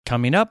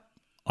Coming up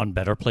on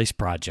Better Place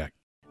Project.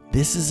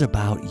 This is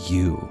about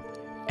you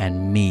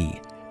and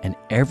me and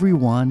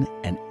everyone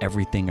and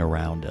everything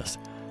around us,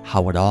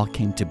 how it all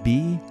came to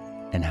be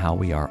and how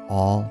we are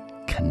all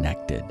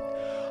connected.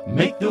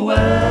 Make the world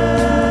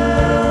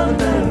a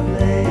better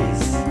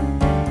place.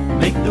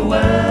 Make the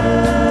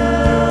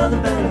world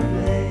a better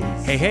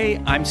place.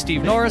 Hey, I'm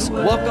Steve Norris.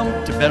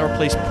 Welcome to Better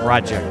Place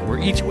Project, where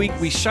each week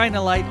we shine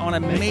a light on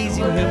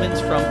amazing humans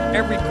from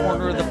every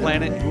corner of the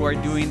planet who are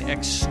doing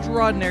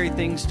extraordinary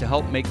things to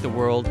help make the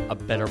world a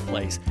better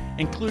place,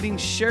 including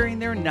sharing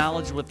their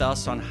knowledge with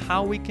us on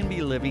how we can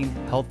be living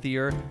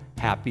healthier,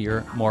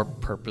 happier, more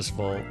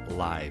purposeful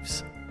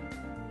lives.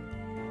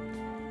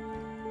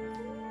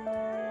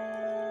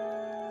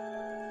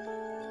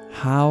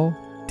 How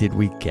did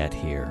we get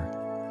here,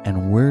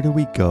 and where do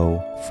we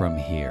go from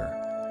here?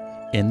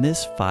 In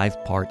this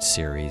 5-part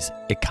series,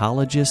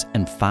 ecologist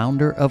and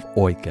founder of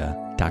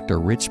Oika, Dr.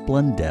 Rich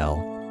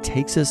Blundell,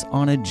 takes us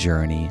on a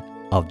journey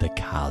of the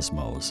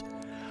cosmos.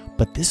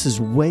 But this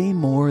is way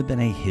more than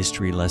a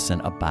history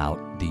lesson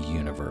about the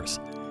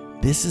universe.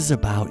 This is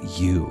about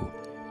you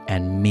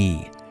and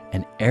me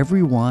and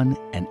everyone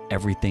and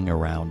everything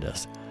around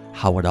us,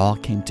 how it all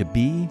came to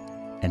be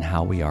and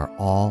how we are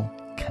all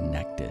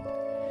connected.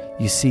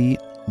 You see,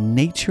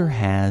 nature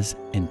has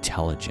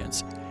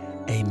intelligence,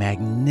 a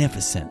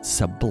magnificent,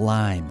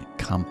 sublime,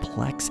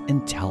 complex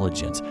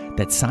intelligence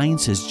that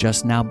science is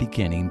just now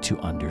beginning to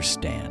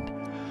understand.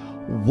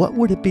 What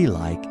would it be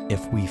like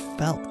if we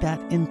felt that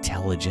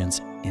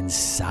intelligence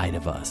inside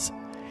of us?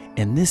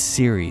 In this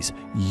series,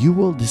 you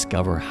will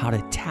discover how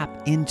to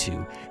tap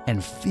into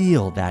and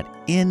feel that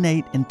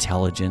innate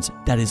intelligence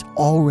that is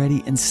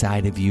already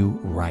inside of you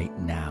right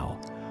now.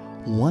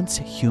 Once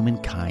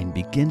humankind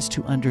begins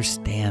to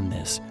understand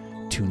this,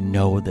 to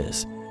know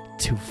this,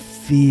 to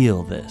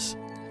feel this,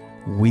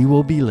 we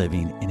will be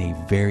living in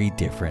a very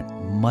different,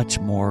 much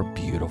more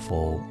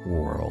beautiful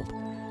world.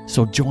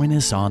 So join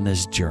us on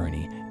this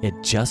journey. It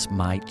just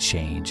might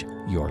change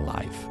your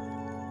life.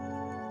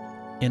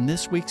 In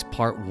this week's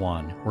part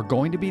 1, we're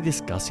going to be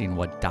discussing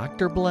what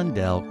Dr.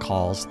 Blundell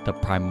calls the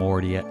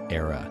Primordial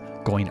era,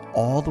 going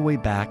all the way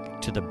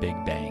back to the Big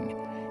Bang.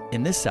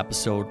 In this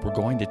episode, we're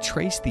going to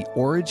trace the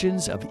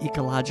origins of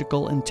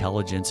ecological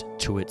intelligence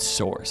to its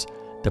source,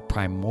 the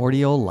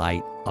primordial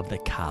light of the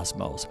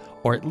cosmos,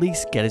 or at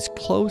least get as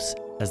close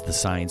as the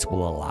science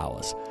will allow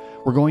us.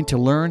 We're going to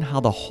learn how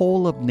the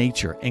whole of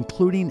nature,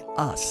 including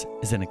us,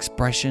 is an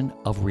expression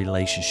of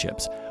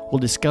relationships. We'll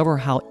discover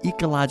how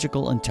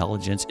ecological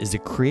intelligence is a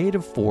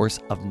creative force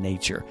of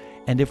nature,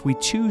 and if we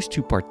choose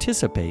to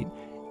participate,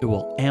 it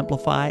will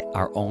amplify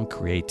our own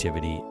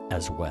creativity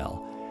as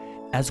well.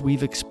 As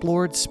we've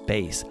explored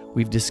space,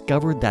 we've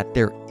discovered that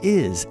there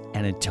is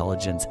an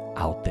intelligence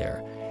out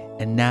there.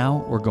 And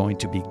now we're going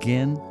to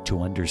begin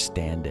to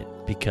understand it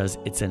because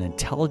it's an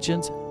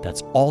intelligence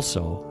that's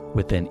also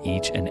within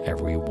each and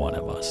every one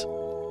of us.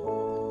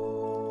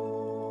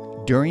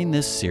 During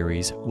this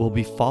series, we'll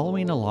be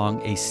following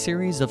along a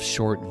series of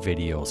short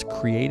videos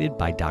created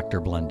by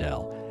Dr.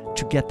 Blundell.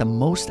 To get the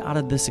most out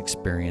of this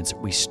experience,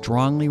 we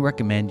strongly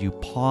recommend you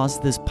pause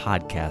this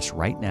podcast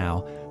right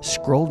now,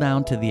 scroll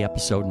down to the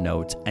episode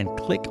notes, and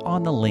click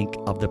on the link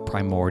of the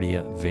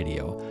Primordia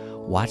video.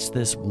 Watch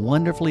this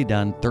wonderfully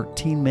done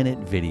 13-minute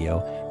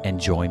video and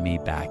join me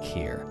back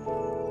here.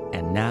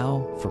 And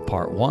now, for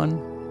part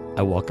 1,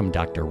 I welcome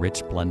Dr.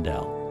 Rich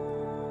Blundell.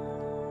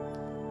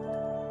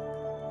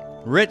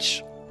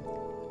 Rich,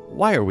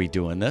 why are we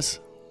doing this?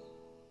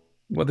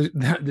 Well,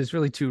 there's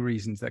really 2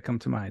 reasons that come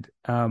to mind.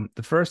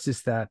 The first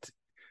is that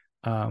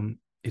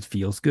it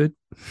feels good.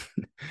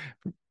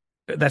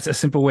 That's a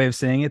simple way of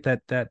saying it,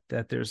 that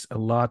there's a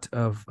lot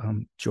of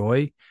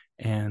joy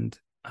and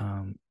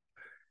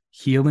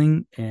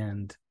healing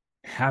and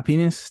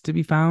happiness to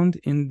be found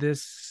in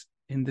this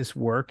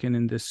work and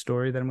in this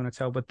story that I'm going to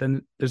tell. But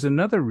then there's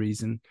another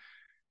reason,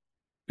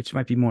 which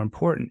might be more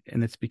important,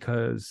 and it's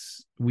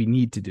because we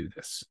need to do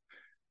this.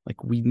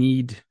 Like, we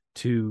need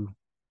to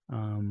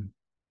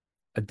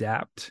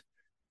adapt,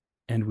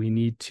 and we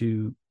need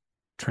to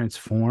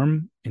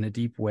transform in a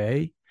deep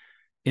way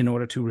in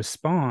order to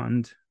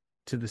respond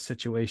to the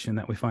situation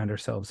that we find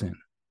ourselves in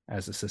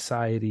as a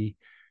society,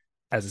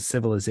 as a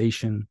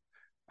civilization,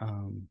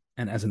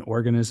 and as an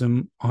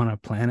organism on a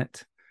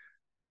planet.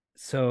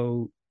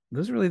 So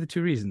those are really the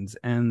 2 reasons,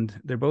 and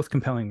they're both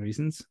compelling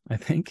reasons, I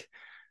think.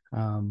 I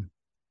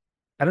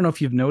don't know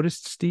if you've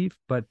noticed, Steve,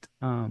 but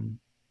the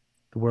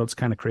world's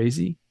kind of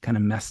crazy, kind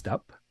of messed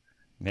up.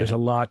 Yeah. There's a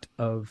lot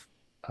of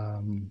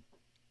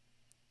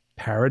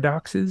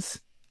paradoxes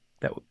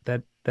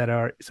that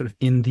are sort of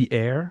in the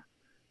air.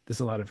 There's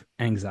a lot of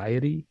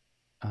anxiety,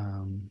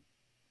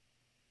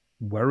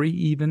 worry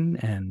even,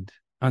 and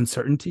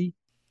uncertainty.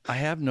 I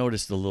have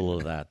noticed a little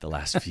of that the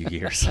last few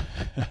years.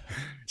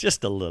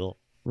 Just a little.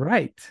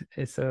 Right.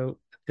 So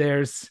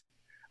there's,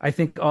 I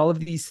think, all of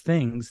these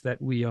things that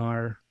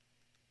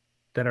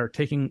are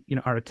taking,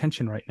 our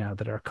attention right now,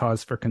 that are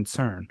cause for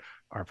concern: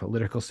 our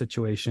political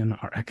situation,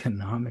 our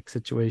economic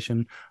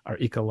situation, our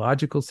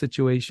ecological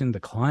situation,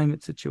 the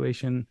climate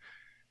situation.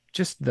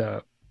 just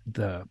the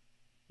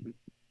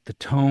the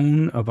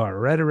tone of our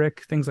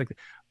rhetoric, things like that.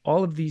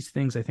 All of these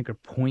things I think are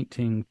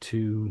pointing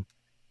to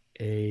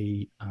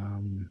a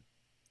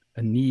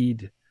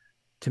need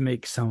to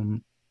make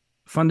some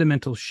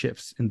fundamental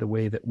shifts in the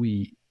way that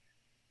we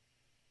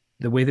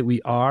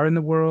are in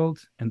the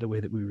world and the way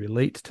that we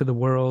relate to the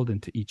world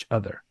and to each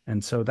other.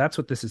 And so that's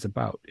what this is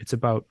about. It's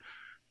about,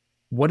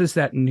 what is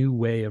that new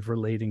way of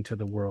relating to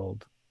the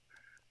world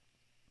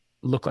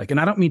look like?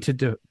 And I don't mean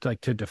to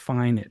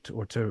define it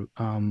or to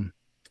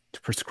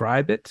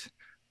prescribe it,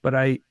 but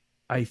I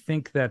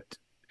think that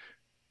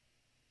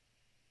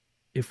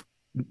if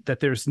that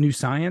there's new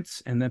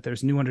science and that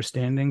there's new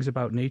understandings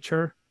about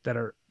nature that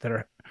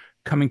are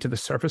coming to the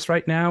surface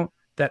right now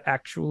that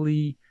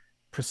actually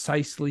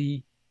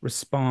precisely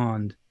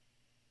respond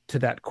to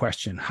that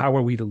question: how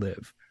are we to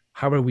live?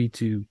 How are we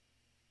to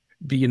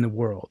be in the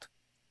world?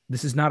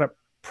 This is not a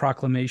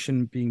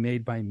proclamation being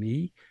made by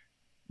me,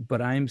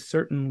 but I'm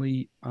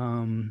certainly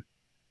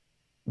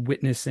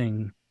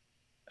witnessing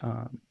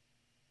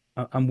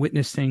I'm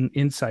witnessing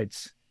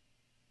insights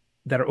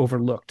that are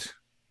overlooked,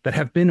 that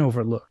have been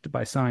overlooked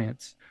by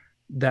science,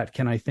 that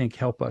can, I think,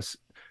 help us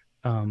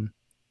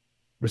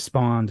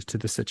respond to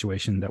the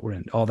situation that we're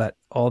in. All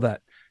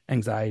that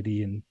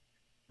anxiety and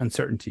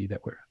uncertainty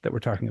that we're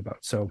talking about.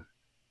 So,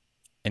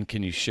 and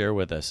can you share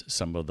with us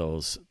some of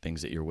those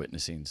things that you're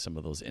witnessing, some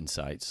of those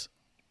insights?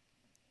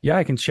 Yeah,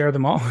 I can share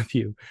them all with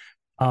you.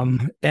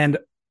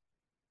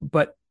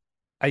 But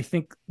I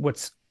think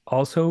what's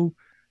also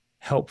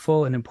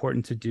helpful and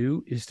important to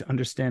do is to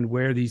understand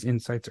where these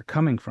insights are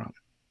coming from,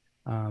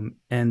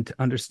 and to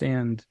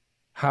understand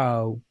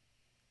how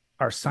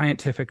our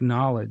scientific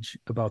knowledge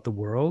about the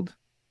world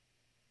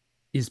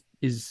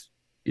is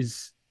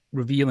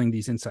revealing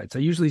these insights. I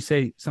usually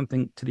say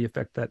something to the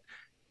effect that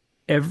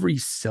every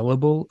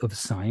syllable of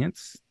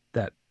science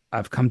that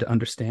I've come to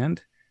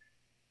understand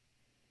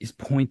is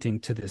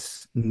pointing to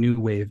this new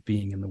way of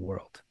being in the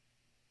world.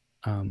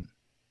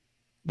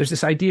 There's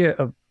this idea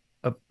of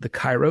the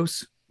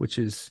kairos, which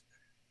is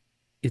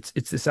it's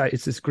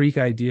this Greek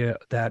idea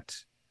that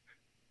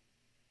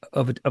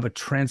of a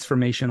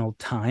transformational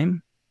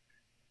time,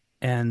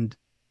 and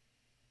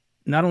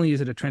not only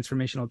is it a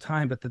transformational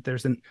time, but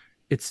that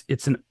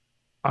it's an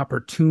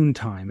opportune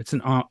time.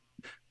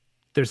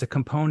 There's a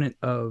component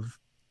of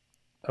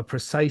a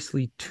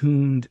precisely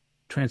tuned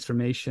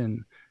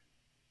transformation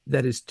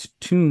that is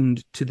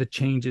tuned to the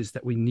changes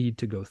that we need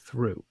to go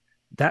through.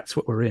 That's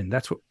what we're in.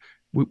 That's what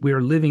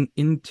we're living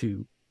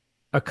into,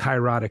 a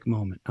kairotic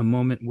moment, a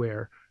moment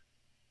where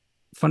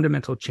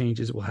fundamental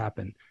changes will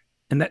happen.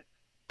 And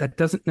that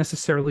doesn't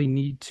necessarily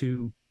need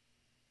to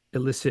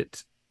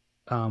elicit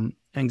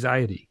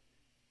anxiety.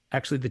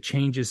 Actually, the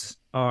changes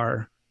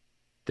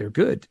they're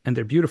good and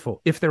they're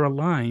beautiful if they're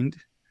aligned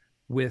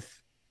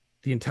with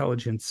the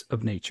intelligence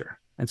of nature.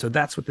 And so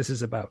that's what this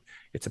is about.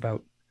 It's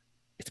about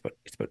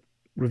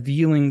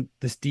revealing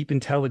this deep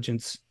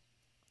intelligence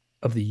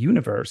of the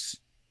universe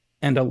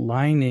and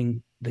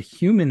aligning the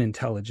human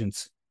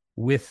intelligence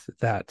with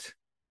that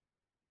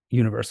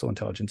universal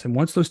intelligence. And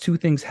once those two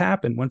things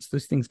happen, once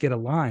those things get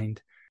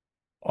aligned,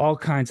 all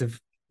kinds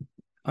of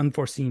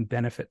unforeseen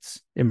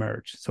benefits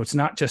emerge. So it's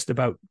not just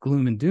about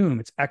gloom and doom,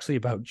 it's actually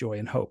about joy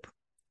and hope.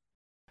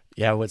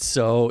 Yeah, what's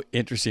so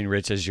interesting,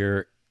 Rich, as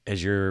you're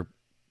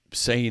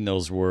saying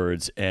those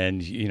words,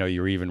 and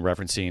you're even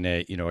referencing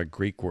a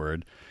Greek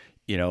word,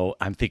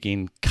 I'm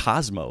thinking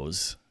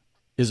cosmos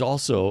is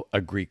also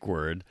a Greek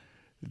word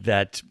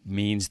that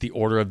means the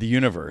order of the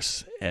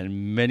universe.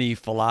 And many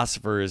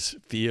philosophers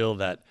feel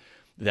that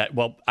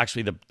well,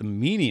 actually the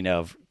meaning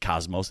of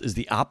cosmos is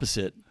the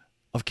opposite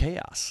of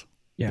chaos.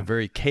 Yeah. The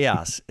very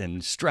chaos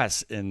and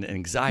stress and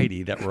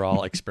anxiety that we're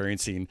all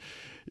experiencing.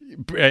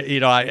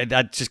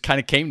 That just kind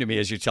of came to me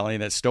as you're telling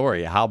that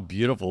story. How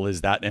beautiful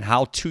is that? And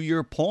how, to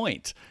your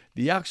point,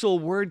 the actual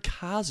word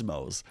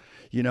cosmos,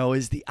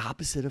 is the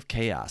opposite of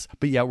chaos.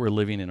 But yet we're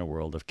living in a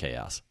world of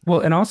chaos. Well,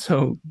 and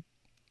also,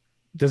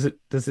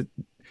 then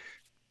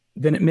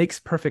it makes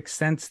perfect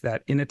sense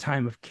that in a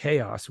time of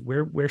chaos,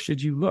 where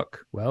should you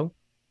look? Well,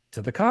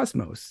 to the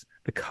cosmos.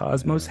 The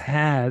cosmos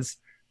has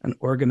an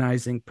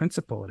organizing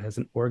principle. It has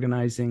an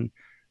organizing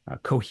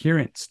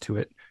coherence to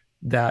it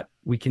that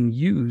we can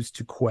use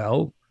to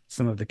quell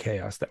some of the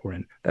chaos that we're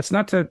in. That's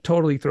not to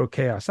totally throw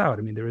chaos out.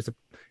 I mean,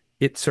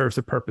 it serves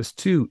a purpose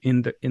too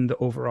in the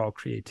overall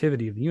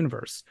creativity of the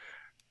universe.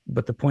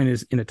 But the point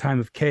is, in a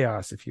time of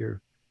chaos, if you're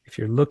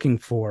looking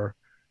for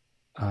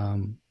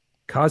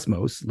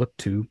cosmos, look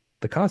to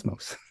the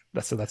cosmos.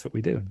 That's what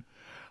we do.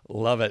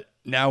 Love it.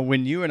 Now,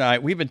 when you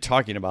and we've been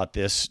talking about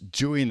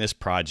doing this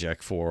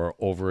project for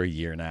over a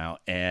year now,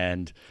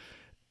 and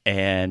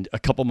a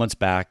couple months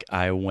back,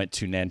 I went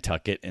to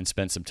Nantucket and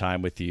spent some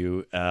time with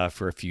you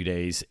for a few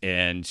days,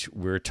 and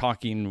we were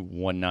talking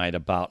one night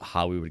about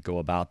how we would go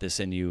about this,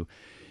 and you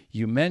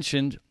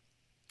mentioned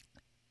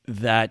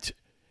that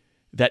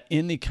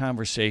in the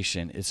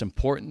conversation, it's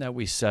important that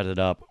we set it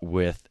up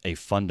with a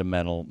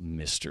fundamental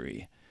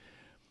mystery,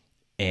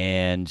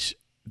 and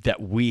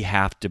that we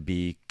have to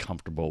be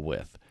comfortable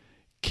with.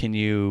 Can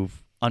you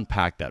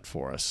unpack that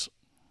for us?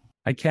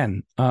 I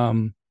can.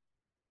 Well,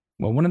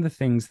 one of the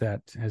things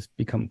that has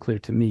become clear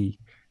to me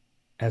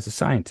as a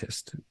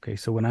scientist, okay,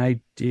 so when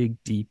I dig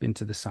deep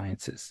into the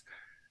sciences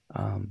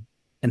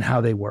and how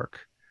they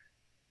work,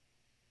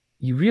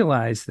 you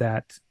realize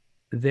that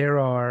there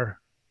are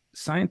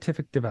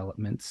scientific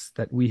developments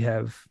that we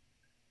have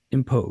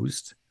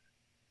imposed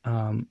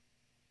um,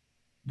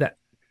 that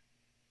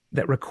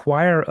that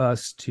require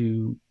us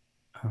to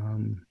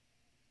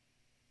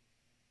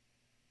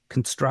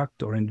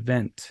construct or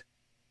invent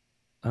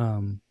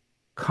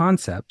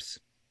concepts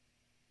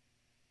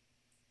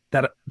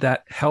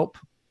that help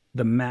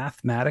the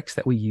mathematics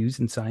that we use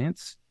in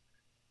science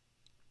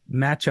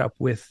match up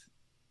with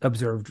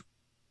observed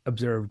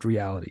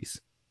realities,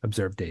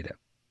 observed data.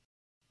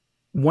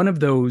 One of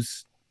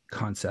those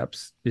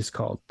concepts is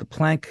called the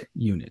Planck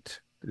unit.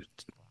 There's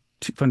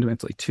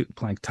fundamentally two: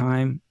 Planck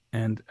time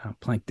and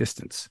Planck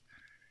distance.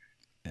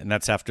 And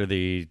that's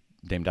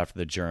named after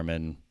the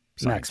German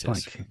Max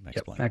scientist.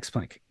 Planck. Max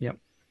Planck. Yep.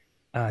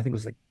 I think it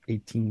was like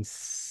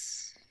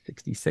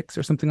 1866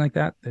 or something like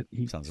that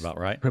he sounds about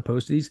right.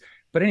 Proposed these.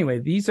 But anyway,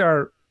 these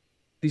are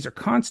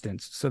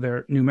constants, so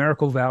they're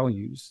numerical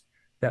values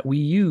that we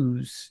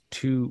use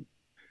to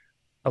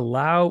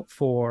allow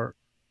for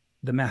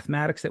the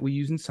mathematics that we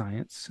use in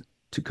science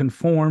to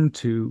conform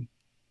to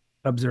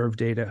observed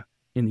data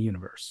in the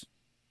universe.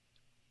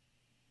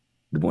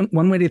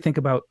 One way to think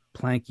about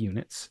Planck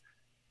units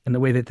and the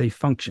way that they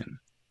function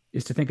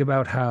is to think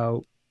about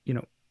how,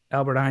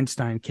 Albert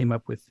Einstein came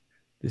up with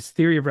this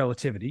theory of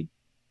relativity,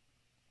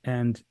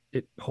 and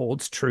it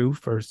holds true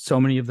for so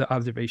many of the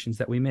observations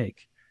that we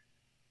make.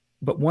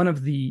 But one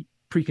of the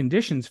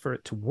preconditions for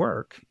it to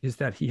work is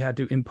that he had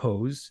to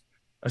impose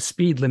a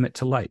speed limit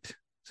to light.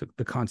 So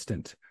the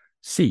constant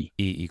c.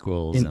 E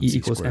equals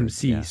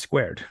mc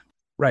squared.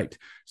 Right.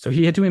 So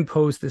he had to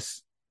impose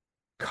this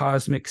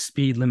cosmic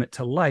speed limit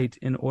to light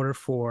in order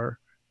for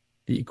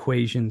the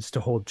equations to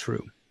hold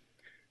true.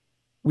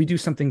 We do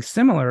something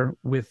similar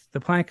with the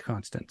Planck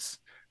constants,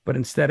 but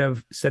instead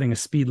of setting a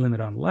speed limit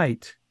on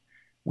light,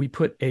 we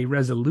put a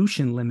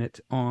resolution limit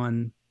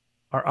on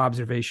our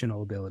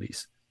observational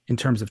abilities in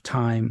terms of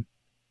time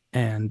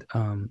and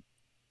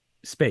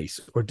space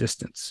or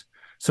distance.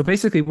 So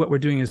basically what we're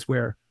doing is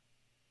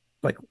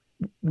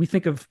we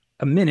think of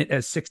a minute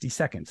as 60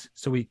 seconds.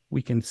 So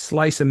we can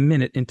slice a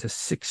minute into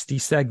 60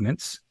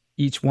 segments,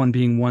 each one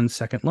being 1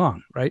 second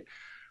long, right?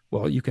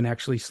 Well, you can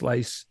actually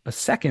slice a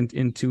second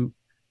into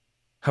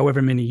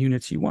however many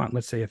units you want.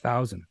 Let's say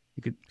 1,000.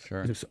 You could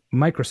use a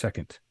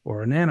microsecond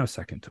or a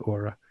nanosecond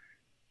or a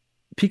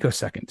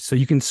picosecond. So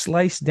you can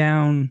slice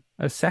down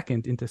a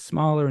second into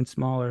smaller and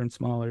smaller and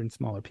smaller and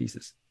smaller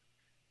pieces.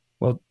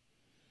 Well,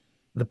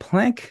 the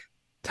Planck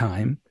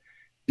time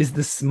is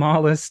the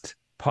smallest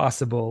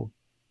possible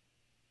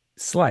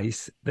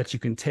slice that you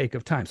can take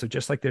of time. So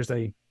just like there's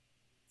a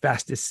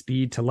fastest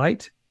speed to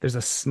light, there's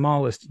a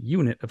smallest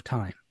unit of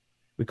time.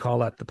 We call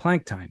that the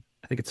Planck time.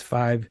 I think it's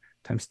 5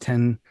 times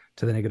 10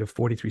 to the negative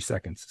 43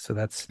 seconds. So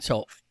that's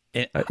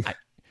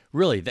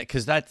really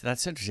because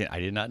that's interesting. I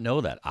did not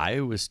know that.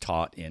 I was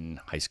taught in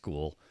high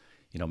school,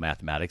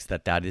 mathematics,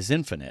 that is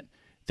infinite.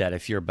 That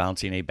if you're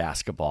bouncing a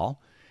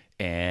basketball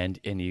and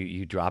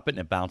you drop it and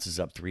it bounces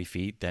up 3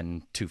 feet,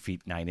 then 2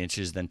 feet 9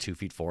 inches, then 2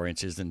 feet 4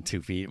 inches, then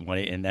 2 feet 1,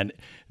 and then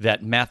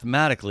that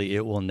mathematically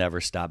it will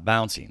never stop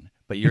bouncing.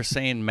 But you're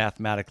saying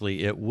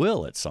mathematically it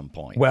will at some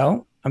point.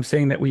 Well, I'm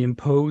saying that we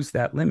impose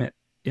that limit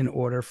in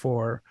order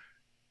for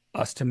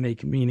us to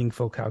make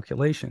meaningful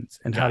calculations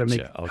and how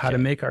to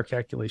make our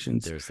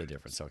calculations. There's the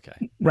difference.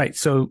 Okay. Right.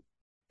 So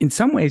in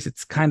some ways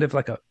it's kind of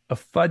like a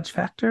fudge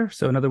factor.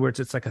 So in other words,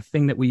 it's like a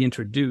thing that we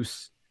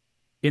introduce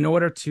in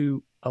order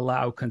to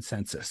allow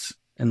consensus,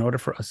 in order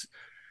for us.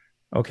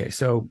 Okay.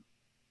 So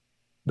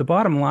the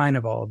bottom line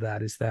of all of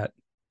that is that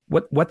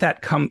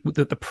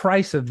the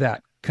price of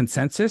that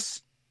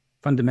consensus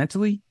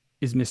fundamentally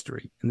is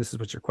mystery. And this is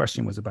what your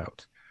question was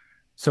about.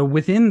 So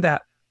within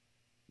that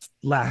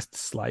last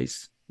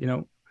slice,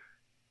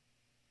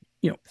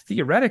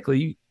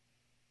 theoretically,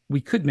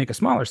 we could make a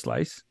smaller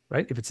slice,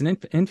 right? If it's an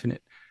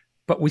infinite,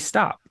 but we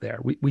stop there.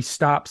 We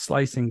stop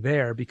slicing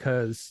there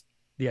because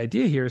the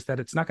idea here is that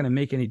it's not going to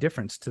make any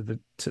difference to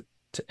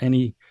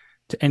any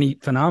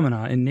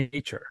phenomena in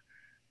nature.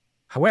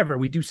 However,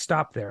 we do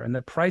stop there, and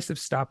the price of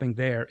stopping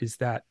there is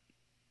that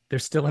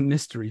there's still a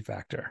mystery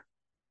factor.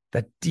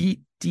 That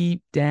deep,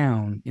 deep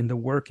down in the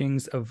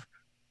workings of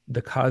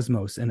the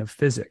cosmos and of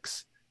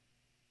physics,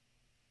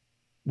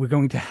 we're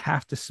going to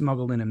have to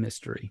smuggle in a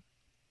mystery.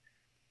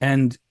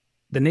 And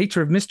the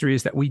nature of mystery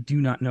is that we do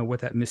not know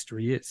what that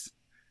mystery is.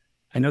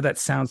 I know that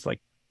sounds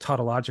like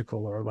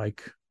tautological or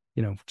like,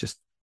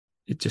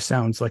 it just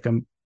sounds like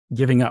I'm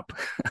giving up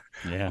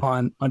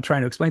on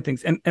trying to explain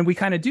things. And we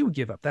kind of do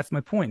give up. That's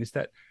my point, is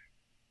that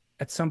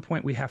at some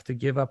point we have to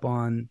give up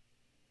on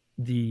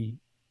the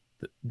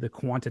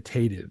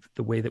quantitative,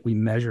 the way that we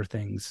measure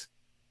things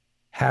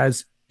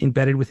has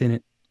embedded within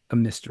it a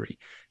mystery.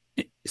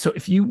 So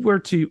if you were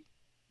to,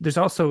 there's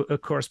also a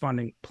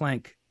corresponding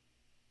Planck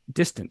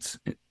distance.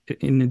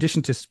 in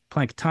addition to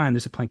Planck time,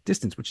 there's a Planck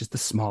distance, which is the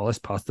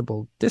smallest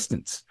possible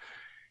distance.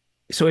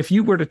 So if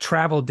you were to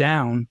travel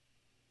down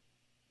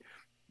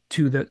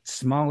to the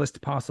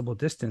smallest possible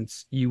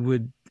distance, you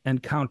would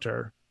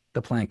encounter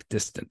the Planck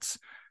distance.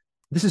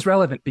 This is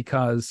relevant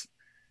because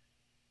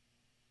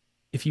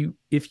if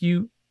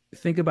you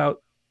think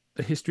about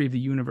the history of the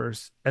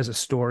universe as a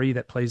story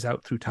that plays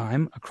out through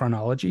time, a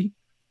chronology,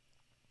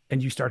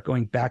 and you start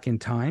going back in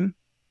time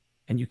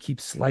and you keep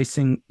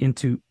slicing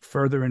into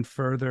further and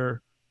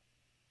further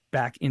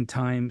back in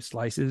time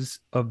slices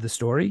of the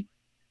story,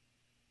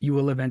 you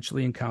will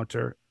eventually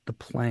encounter the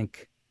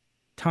Planck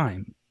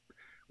time,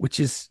 which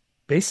is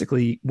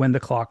basically when the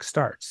clock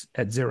starts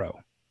at 0,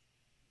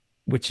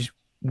 which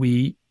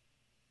we,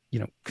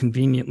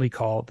 conveniently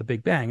call the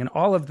Big Bang. And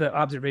all of the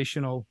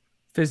observational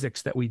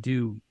physics that we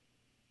do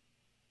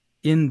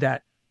in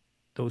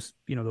those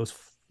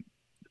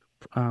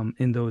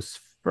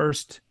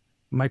first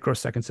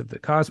microseconds of the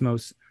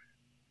cosmos,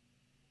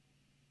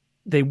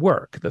 they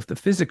work. The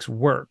physics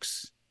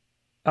works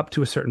up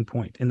to a certain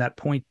point, and that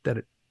point that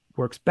it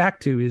works back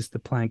to is the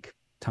Planck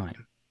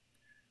time.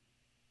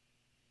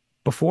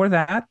 Before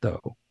that,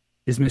 though,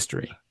 is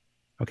mystery.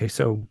 Okay,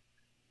 so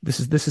this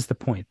is the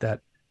point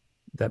that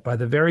by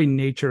the very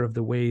nature of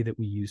the way that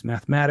we use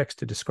mathematics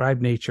to describe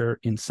nature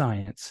in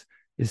science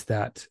is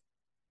that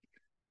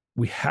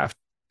we have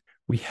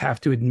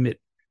to admit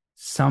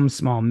some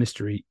small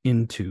mystery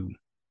into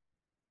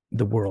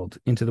the world,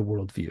 into the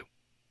worldview.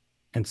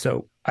 And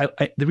so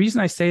the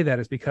reason I say that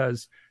is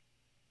because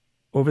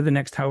over the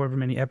next however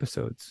many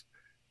episodes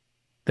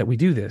that we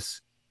do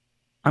this,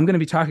 I'm going to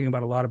be talking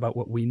about a lot about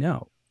what we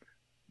know.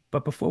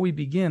 But before we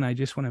begin, I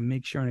just want to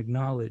make sure and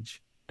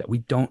acknowledge that we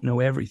don't know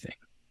everything,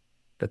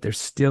 that there's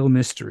still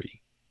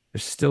mystery.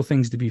 There's still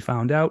things to be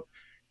found out.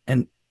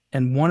 And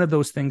one of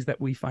those things that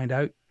we find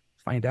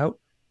out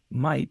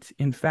might,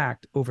 in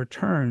fact,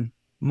 overturn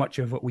much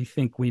of what we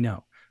think we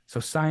know. So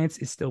science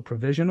is still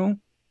provisional,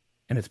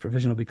 and it's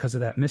provisional because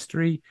of that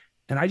mystery.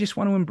 And I just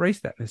want to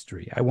embrace that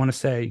mystery. I want to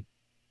say,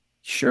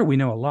 sure, we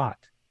know a lot,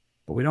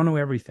 but we don't know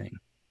everything.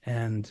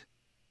 And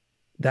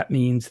that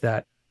means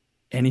that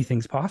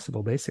anything's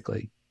possible,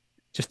 basically.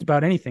 Just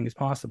about anything is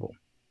possible.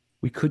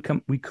 We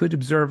could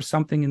observe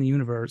something in the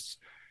universe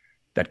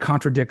that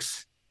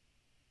contradicts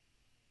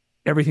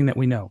everything that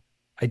we know.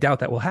 I doubt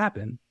that will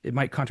happen. It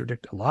might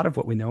contradict a lot of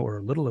what we know or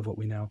a little of what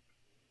we know.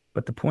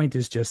 But the point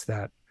is just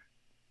that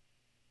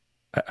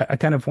I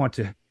kind of want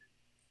to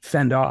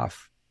fend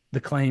off the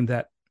claim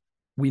that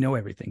we know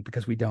everything,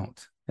 because we don't.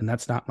 And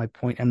that's not my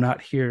point. I'm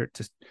not here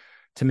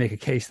to make a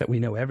case that we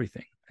know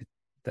everything.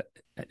 That,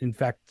 in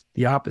fact,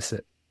 the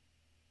opposite,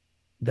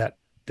 that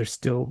there's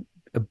still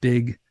a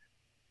big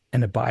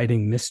and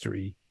abiding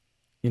mystery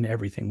in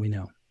everything we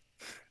know.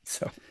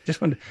 So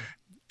just wanted to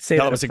say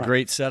that was a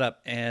great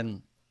setup.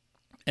 And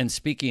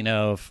speaking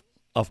of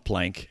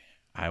Planck,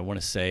 I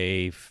want to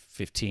say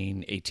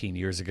 15, 18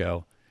 years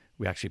ago,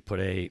 we actually put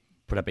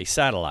up a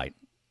satellite.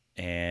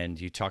 And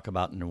you talk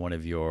about in one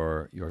of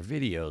your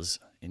videos,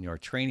 in your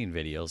training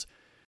videos,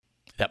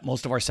 that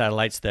most of our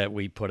satellites that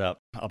we put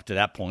up to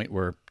that point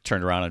were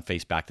turned around and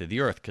faced back to the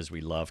Earth because we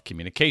love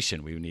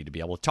communication. We need to be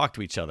able to talk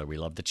to each other. We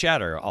love the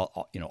chatter,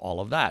 all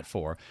of that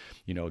for,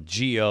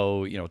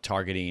 geo,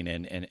 targeting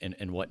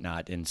and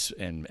whatnot,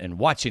 and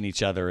watching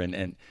each other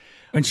and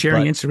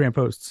sharing Instagram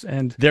posts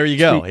and there you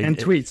go and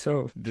tweets.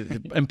 So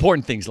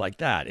important things like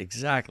that,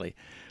 exactly.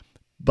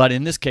 But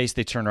in this case,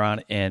 they turned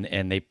around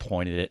and they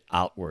pointed it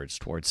outwards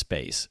towards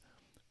space.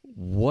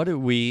 What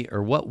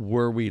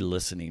were we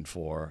listening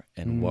for,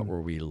 and what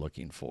were we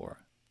looking for?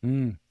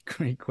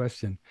 Great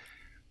question.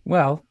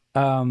 Well,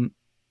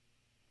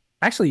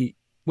 actually,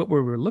 what we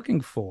were looking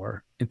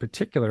for in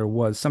particular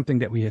was something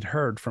that we had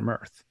heard from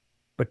Earth,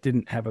 but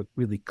didn't have a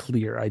really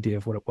clear idea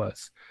of what it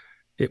was.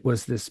 It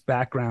was this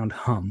background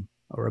hum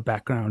or a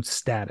background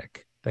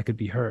static that could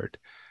be heard.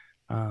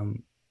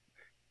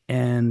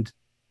 And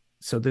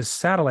so this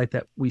satellite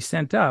that we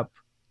sent up,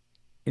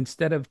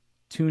 instead of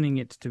tuning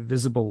it to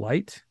visible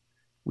light,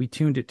 we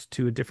tuned it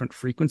to a different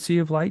frequency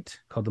of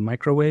light called the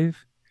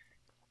microwave,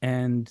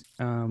 and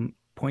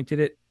pointed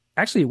it.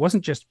 Actually, it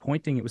wasn't just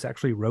pointing, it was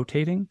actually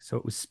rotating. So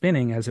it was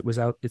spinning as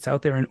it's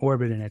out there in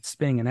orbit, and it's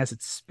spinning. And as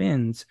it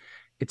spins,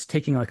 it's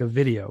taking like a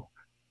video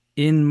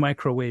in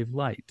microwave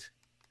light.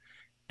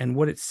 And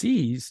what it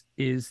sees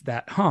is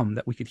that hum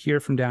that we could hear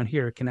from down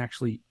here.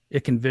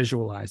 It can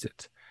visualize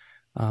it.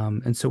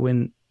 And so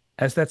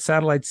as that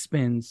satellite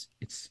spins,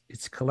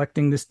 it's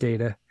collecting this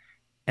data,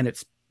 and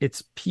it's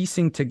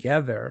piecing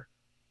together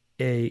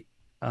as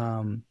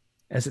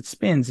it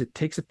spins, it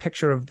takes a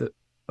picture of the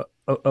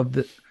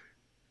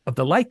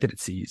light that it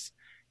sees,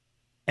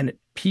 and it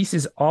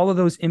pieces all of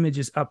those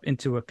images up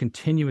into a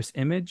continuous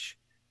image.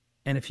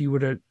 And if you were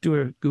to do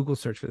a Google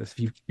search for this,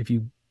 if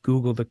you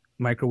Google the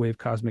microwave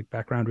cosmic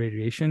background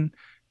radiation,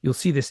 you'll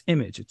see this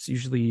image. It's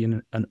usually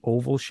in an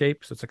oval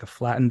shape, so it's like a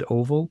flattened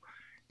oval.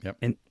 Yep.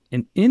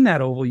 And in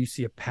that oval, you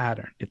see a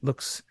pattern. It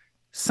looks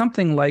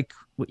something like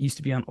what used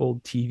to be on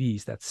old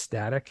TVs, that's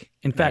static.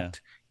 In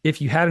fact,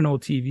 if you had an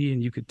old TV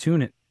and you could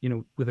tune it,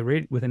 with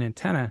with an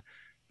antenna,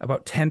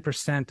 about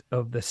 10%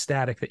 of the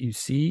static that you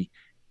see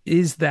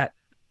is that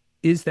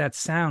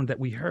sound that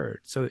we heard.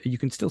 So you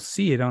can still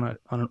see it on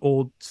an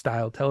old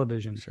style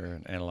television. Sure,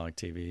 an analog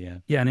TV, yeah.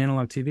 Yeah, an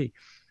analog TV.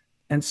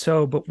 And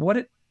so, but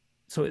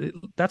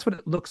that's what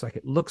it looks like.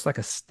 It looks like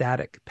a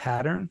static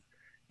pattern.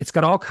 It's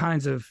got all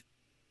kinds of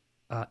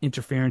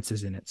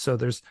interferences in it. So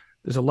there's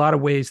a lot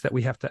of ways that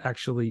we have to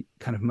actually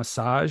kind of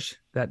massage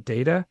that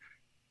data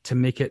to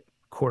make it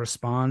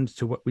correspond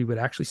to what we would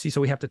actually see.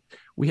 So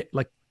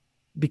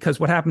because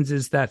what happens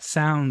is that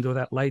sound or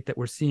that light that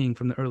we're seeing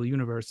from the early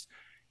universe,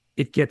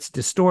 it gets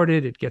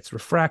distorted, it gets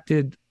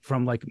refracted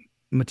from like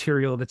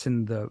material that's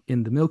in the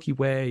Milky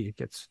Way.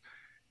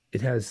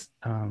 There's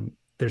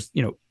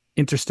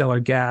interstellar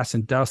gas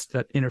and dust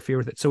that interfere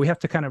with it. So we have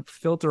to kind of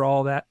filter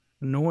all that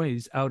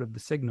noise out of the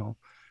signal.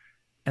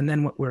 And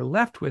then what we're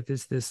left with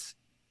is this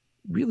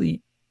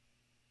really,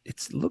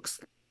 it looks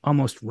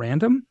almost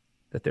random,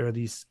 that there are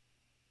these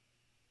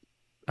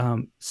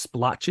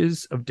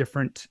splotches of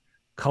different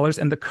colors,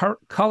 and the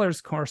colors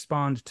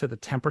correspond to the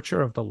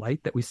temperature of the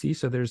light that we see.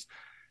 So there's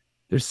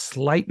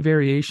slight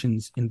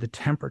variations in the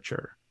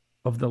temperature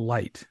of the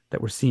light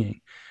that we're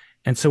seeing.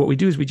 And so what we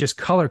do is we just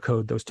color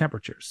code those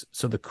temperatures.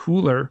 So the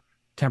cooler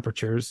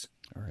temperatures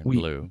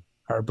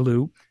are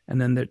blue,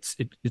 and then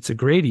it's a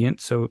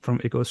gradient. So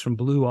it goes from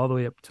blue all the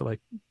way up to,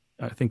 like,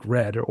 I think,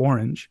 red or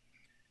orange.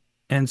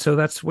 And so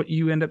that's what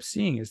you end up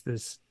seeing, is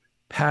this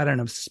pattern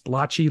of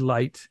splotchy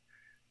light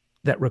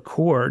that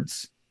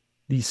records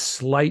these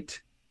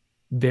slight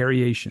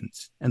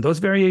variations. And those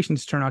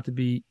variations turn out to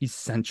be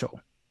essential,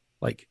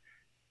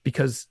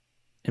 because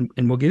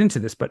we'll get into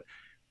this, but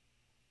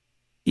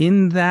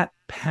in that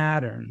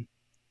pattern,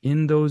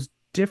 in those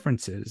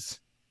differences,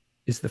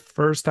 is the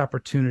first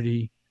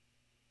opportunity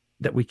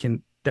that we've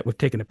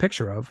taken a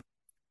picture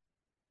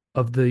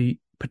of the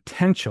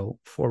potential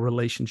for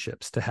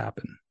relationships to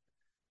happen.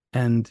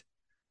 And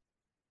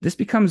this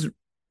becomes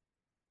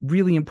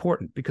really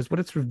important because what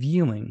it's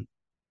revealing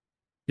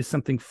is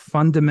something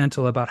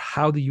fundamental about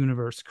how the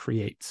universe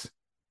creates.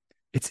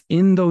 It's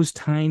in those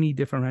tiny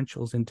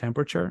differentials in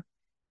temperature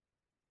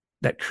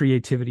that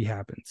creativity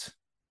happens.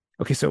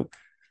 Okay, so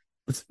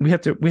we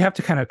have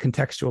to kind of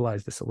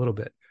contextualize this a little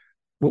bit.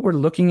 What we're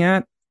looking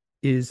at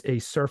is a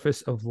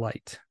surface of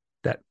light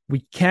that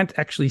we can't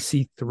actually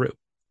see through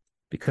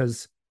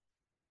because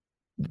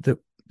the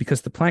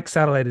Planck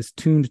satellite is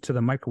tuned to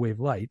the microwave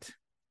light,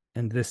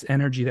 and this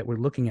energy that we're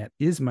looking at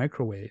is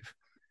microwave.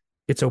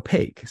 It's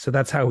opaque, so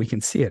that's how we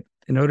can see it.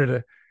 In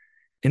order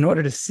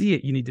to see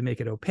it, you need to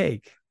make it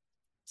opaque.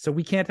 So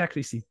we can't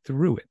actually see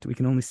through it. We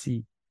can only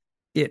see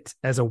it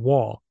as a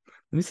wall.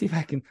 Let me see if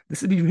I can.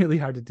 This would be really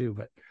hard to do,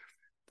 but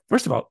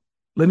first of all,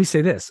 let me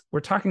say this. We're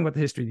talking about the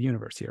history of the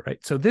universe here,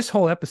 right? So this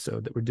whole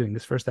episode that we're doing,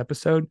 this first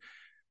episode,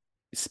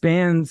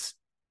 spans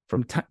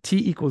from t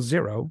equals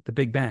 0, the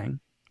Big Bang,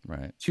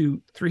 right,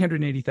 to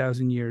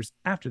 380,000 years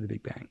after the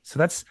Big Bang. So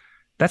that's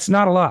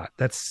not a lot.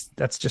 That's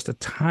just a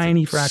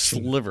tiny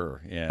fraction.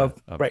 Sliver, yeah.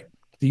 Right.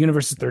 The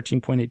universe is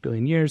 13.8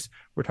 billion years.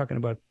 We're talking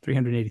about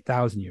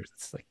 380,000 years.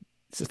 It's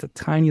just a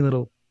tiny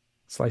little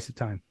slice of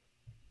time.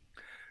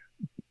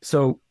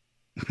 So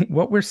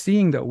what we're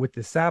seeing, though, with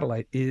this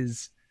satellite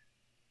is,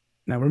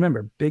 now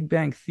remember, Big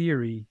Bang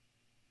theory,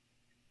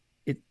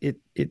 it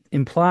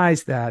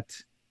implies that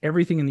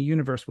everything in the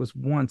universe was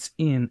once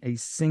in a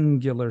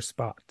singular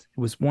spot. It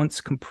was once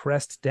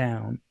compressed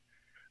down.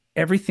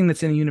 Everything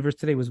that's in the universe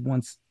today was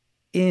once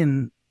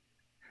in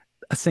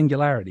a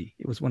singularity.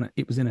 It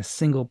was in a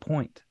single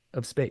point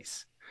of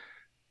space.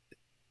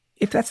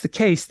 If that's the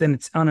case, then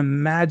it's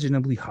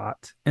unimaginably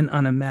hot and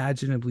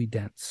unimaginably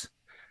dense.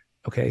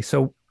 Okay,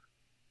 so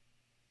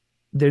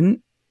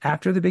then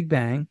after the Big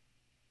Bang,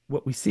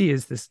 what we see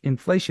is this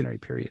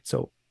inflationary period.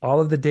 So all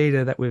of the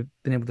data that we've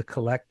been able to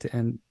collect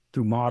and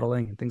through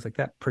modeling and things like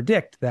that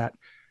predict that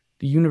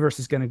the universe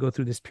is going to go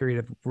through this period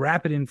of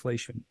rapid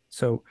inflation.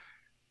 So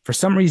for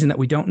some reason that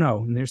we don't know,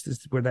 and this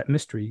is where that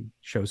mystery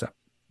shows up.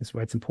 That's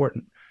why it's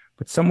important.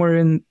 But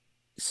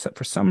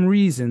for some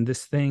reason,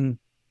 this thing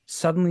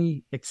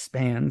suddenly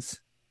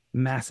expands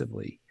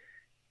massively.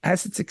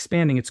 As it's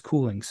expanding, it's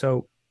cooling.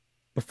 So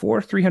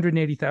before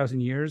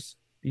 380,000 years,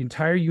 the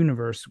entire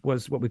universe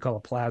was what we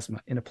call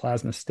in a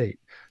plasma state.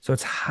 So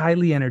it's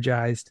highly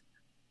energized,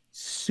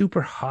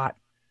 super hot,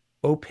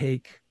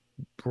 opaque,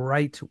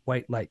 bright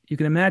white light. You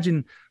can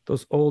imagine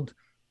those old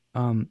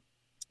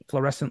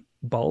fluorescent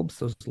bulbs,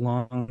 those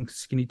long,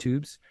 skinny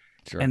tubes.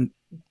 Sure. And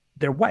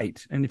they're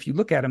white. And if you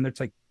look at them,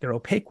 they're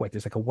opaque white.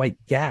 There's like a white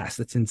gas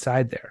that's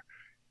inside there.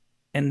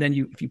 And then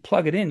if you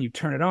plug it in, you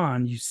turn it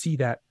on, you see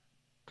that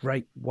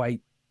bright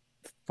white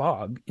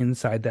fog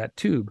inside that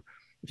tube.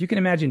 If you can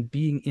imagine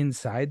being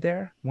inside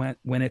there when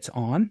it's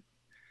on,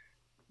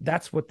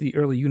 that's what the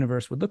early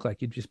universe would look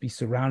like. You'd just be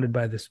surrounded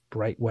by this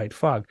bright white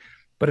fog.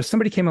 But if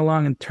somebody came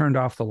along and turned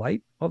off the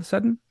light all of a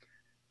sudden,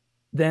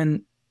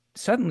 then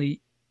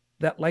suddenly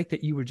that light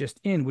that you were just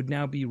in would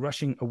now be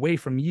rushing away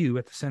from you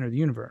at the center of the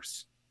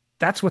universe.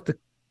 That's what the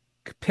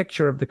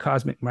picture of the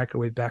cosmic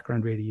microwave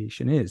background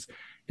radiation is.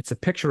 It's a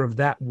picture of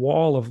that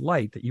wall of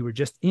light that you were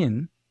just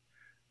in,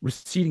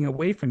 receding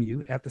away from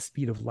you at the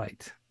speed of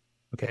light.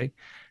 Okay.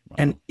 Wow.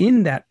 And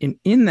in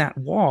that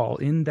wall,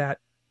 in that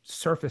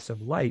surface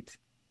of light,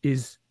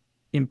 is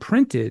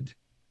imprinted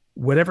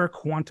whatever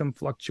quantum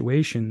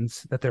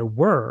fluctuations that there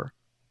were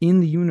in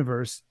the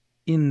universe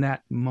in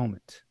that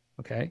moment.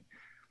 Okay.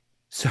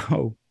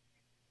 So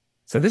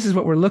this is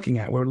what we're looking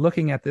at. We're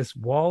looking at this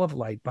wall of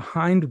light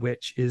behind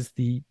which is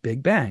the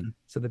Big Bang.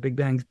 So the Big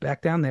Bang's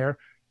back down there.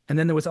 And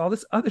then there was all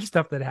this other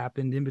stuff that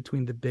happened in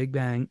between the Big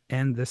Bang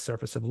and this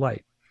surface of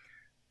light.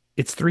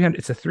 It's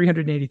a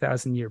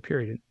 380,000 year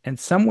period. And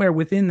somewhere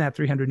within that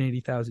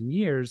 380,000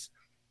 years,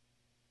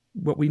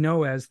 what we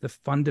know as the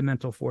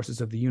fundamental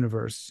forces of the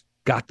universe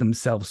got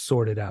themselves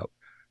sorted out.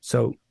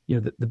 So,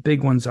 the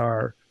big ones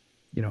are,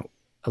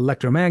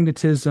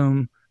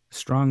 electromagnetism,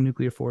 strong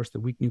nuclear force, the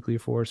weak nuclear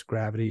force,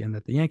 gravity, and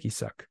that the Yankees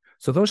suck.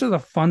 So those are the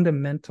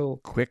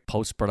fundamental. Quick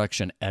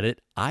post-production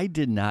edit. I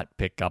did not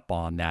pick up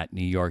on that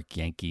New York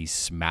Yankees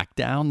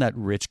smackdown that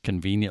Rich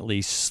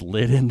conveniently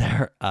slid in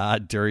there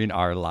during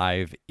our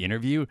live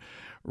interview.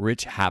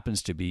 Rich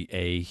happens to be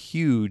a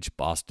huge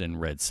Boston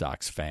Red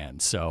Sox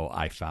fan, so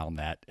I found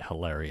that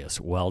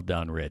hilarious. Well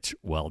done, Rich.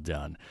 Well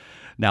done.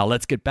 Now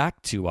let's get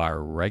back to our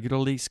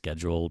regularly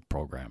scheduled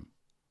program.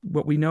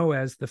 What we know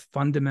as the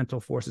fundamental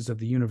forces of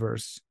the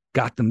universe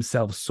got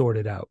themselves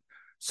sorted out.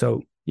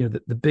 So,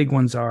 the big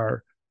ones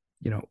are,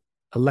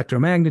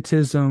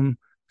 electromagnetism,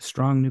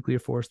 strong nuclear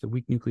force, the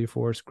weak nuclear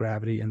force,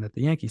 gravity, and that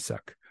the Yankees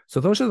suck. So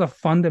those are the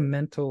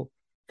fundamental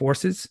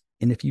forces.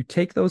 And if you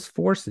take those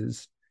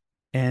forces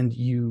and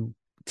you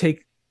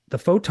take the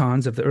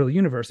photons of the early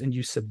universe and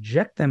you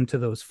subject them to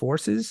those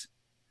forces,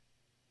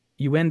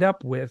 you end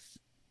up with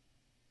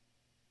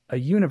a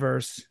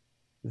universe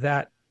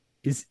that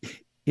is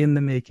in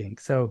the making.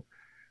 So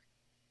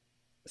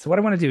what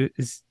I want to do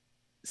is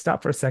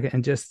stop for a second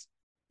and just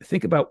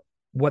think about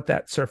what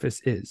that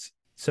surface is.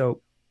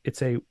 So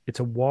it's a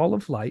wall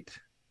of light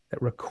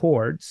that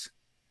records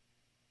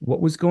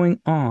what was going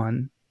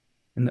on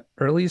in the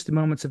earliest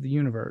moments of the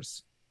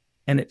universe,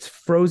 and it's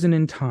frozen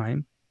in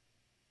time.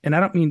 And I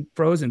don't mean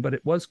frozen, but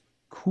it was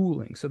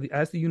cooling. So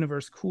as the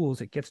universe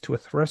cools, it gets to a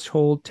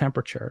threshold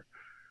temperature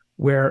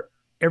where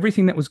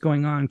everything that was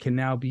going on can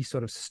now be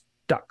sort of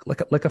stuck,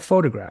 like a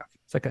photograph.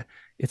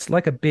 It's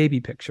like a baby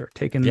picture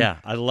taken. Yeah,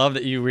 I love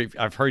that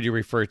I've heard you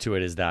refer to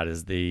it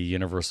as the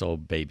universal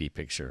baby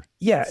picture.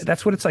 Yeah,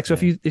 that's what it's like. So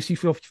if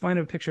you find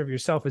a picture of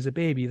yourself as a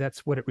baby,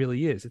 that's what it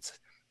really is.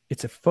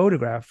 It's a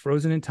photograph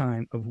frozen in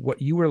time of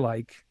what you were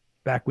like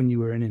back when you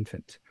were an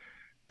infant.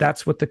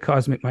 That's what the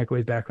cosmic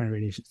microwave background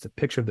radiation is. It's a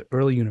picture of the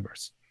early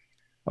universe.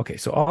 Okay,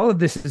 so all of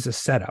this is a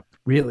setup,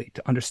 really,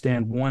 to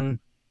understand one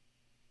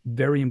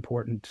very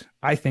important,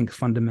 I think,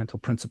 fundamental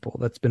principle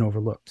that's been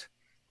overlooked.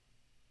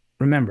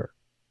 Remember,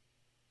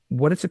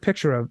 what it's a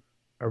picture of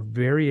are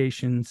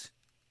variations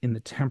in the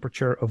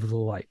temperature of the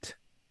light.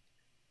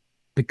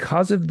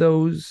 Because of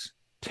those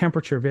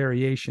temperature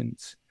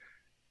variations,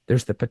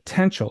 there's the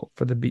potential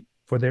for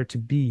there to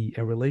be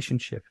a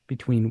relationship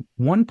between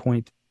one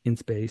point in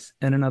space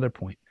and another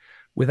point.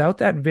 Without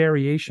that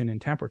variation in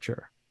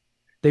temperature,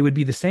 they would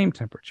be the same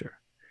temperature.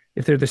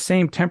 If they're the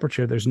same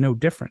temperature, there's no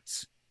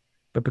difference.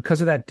 But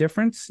because of that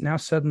difference, now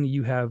suddenly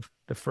you have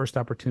the first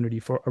opportunity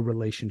for a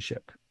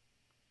relationship,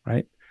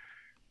 right?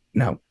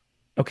 Now,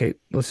 okay,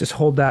 let's just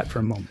hold that for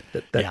a moment.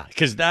 Yeah,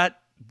 because that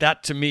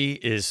to me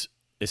is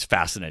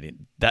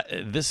fascinating.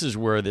 This is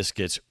where this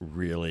gets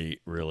really,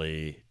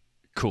 really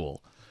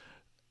cool,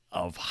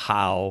 of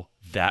how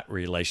that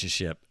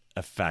relationship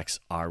affects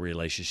our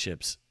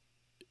relationships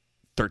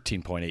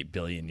 13.8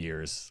 billion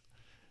years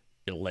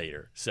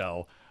later.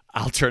 So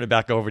I'll turn it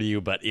back over to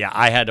you. But yeah,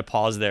 I had to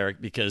pause there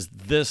because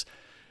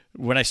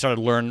when I started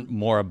to learn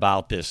more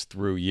about this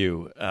through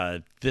you,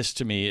 this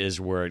to me is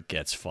where it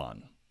gets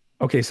fun.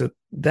 Okay, so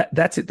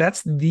that's it.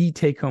 That's the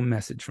take-home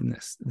message from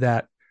this,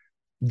 that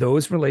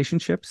those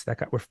relationships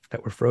that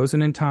were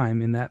frozen in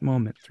time in that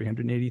moment,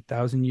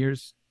 380,000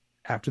 years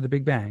after the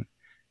Big Bang,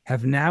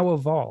 have now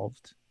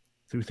evolved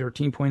through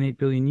 13.8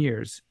 billion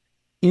years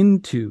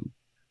into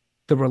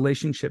the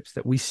relationships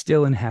that we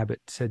still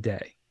inhabit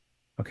today.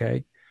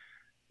 Okay?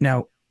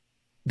 Now,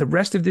 the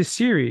rest of this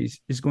series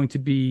is going to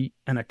be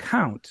an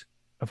account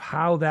of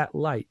how that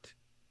light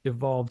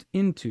evolved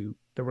into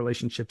the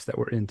relationships that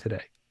we're in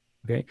today.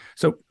 Okay.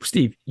 So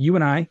Steve, you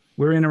and I,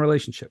 we're in a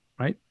relationship,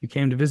 right? You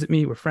came to visit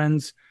me. We're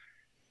friends.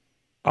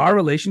 Our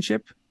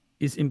relationship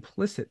is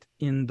implicit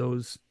in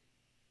those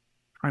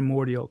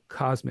primordial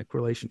cosmic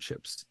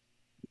relationships.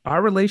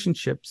 Our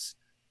relationships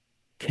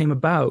came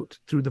about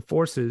through the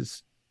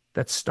forces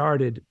that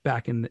started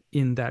back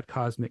in that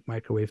cosmic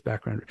microwave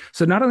background.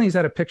 So not only is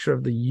that a picture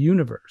of the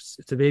universe,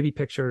 it's a baby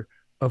picture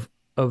of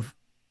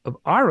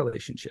our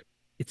relationship.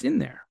 It's in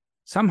there.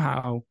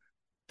 Somehow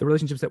the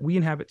relationships that we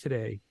inhabit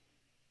today,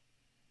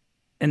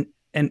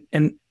 and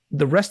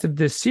the rest of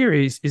this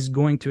series is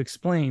going to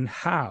explain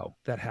how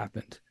that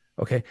happened.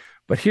 Okay.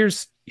 But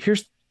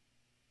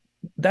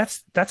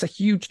that's a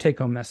huge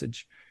take-home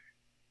message.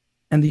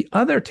 And the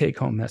other take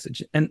home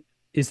message and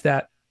is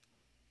that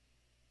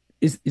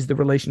is the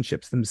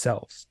relationships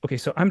themselves. Okay,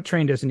 so I'm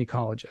trained as an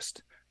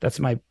ecologist. That's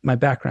my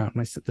background.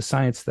 The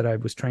science that I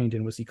was trained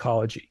in was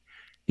ecology.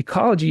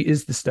 Ecology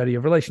is the study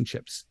of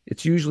relationships.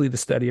 It's usually the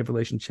study of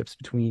relationships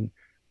between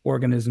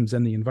organisms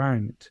and the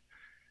environment.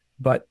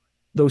 But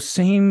those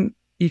same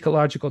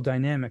ecological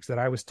dynamics that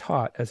I was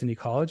taught as an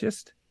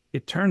ecologist,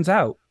 it turns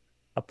out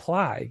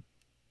apply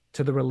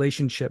to the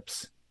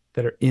relationships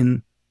that are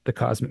in the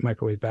cosmic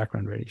microwave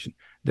background radiation.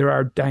 There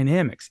are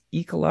dynamics,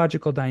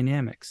 ecological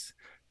dynamics,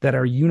 that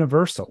are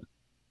universal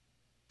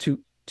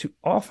to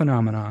all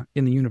phenomena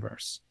in the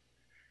universe.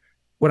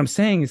 What I'm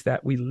saying is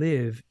that we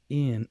live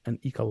in an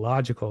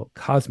ecological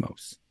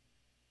cosmos.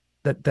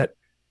 That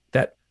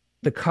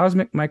the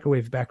cosmic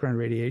microwave background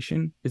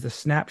radiation is a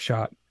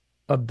snapshot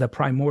of the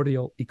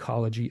primordial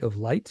ecology of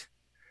light.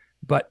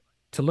 But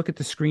to look at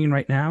the screen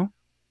right now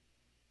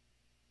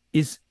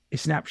is a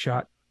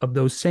snapshot of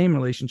those same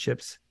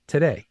relationships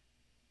today.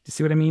 Do you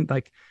see what I mean?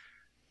 Like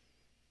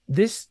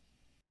this,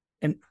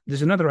 and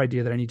there's another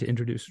idea that I need to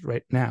introduce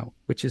right now,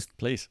 which is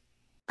please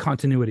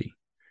continuity.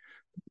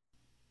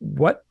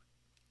 What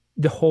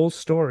the whole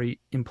story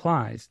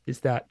implies is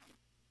that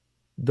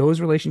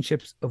those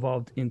relationships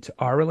evolved into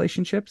our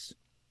relationships.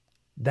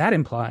 That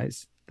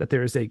implies that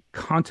there is a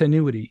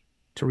continuity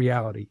to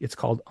reality. It's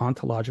called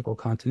ontological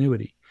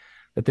continuity.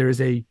 That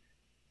there's a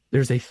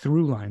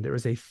through line, there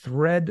is a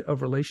thread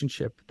of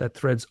relationship that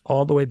threads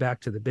all the way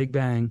back to the Big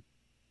Bang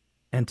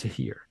and to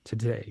here,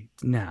 today,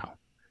 now.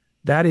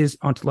 That is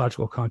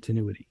ontological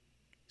continuity.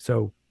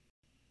 So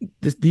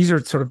these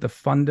are sort of the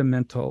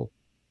fundamental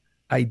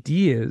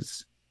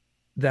ideas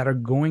that are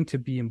going to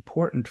be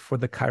important for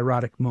the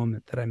kairotic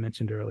moment that I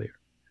mentioned earlier.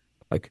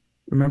 Like,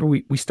 remember,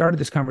 we started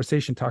this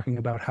conversation talking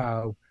about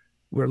how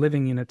we're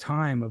living in a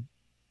time of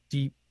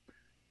deep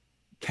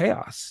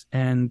chaos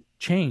and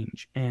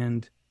change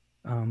and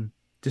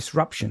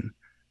disruption.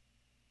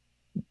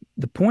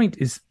 The point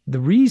is,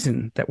 the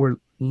reason that we're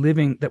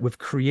living, that we've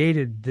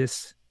created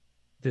this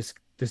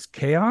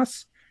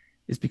chaos,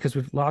 is because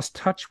we've lost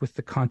touch with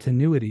the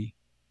continuity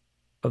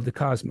of the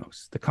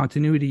cosmos, the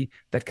continuity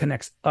that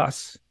connects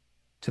us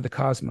to the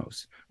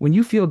cosmos. When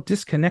you feel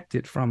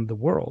disconnected from the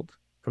world,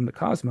 from the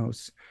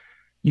cosmos,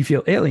 you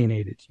feel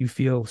alienated, you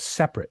feel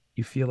separate,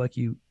 you feel like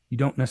you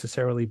don't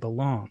necessarily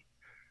belong.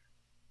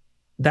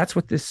 That's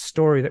what this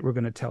story that we're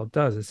going to tell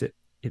does, is it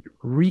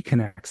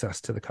reconnects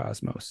us to the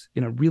cosmos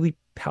in a really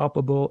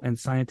palpable and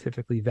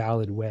scientifically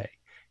valid way.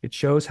 It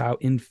shows how,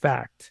 in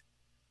fact,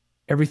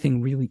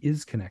 everything really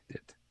is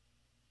connected.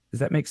 Does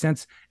that make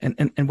sense?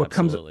 And what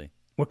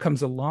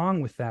comes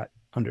along with that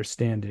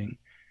understanding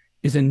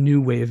is a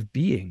new way of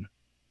being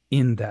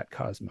in that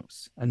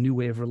cosmos, a new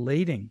way of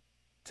relating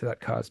to that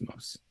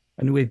cosmos,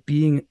 a new way of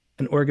being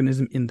an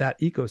organism in that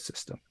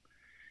ecosystem.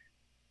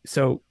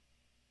 So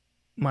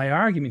my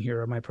argument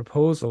here, or my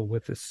proposal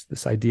with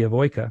this idea of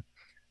Oika,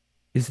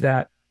 is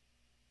that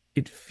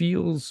it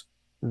feels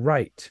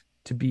right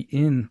to be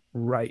in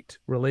right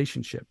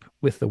relationship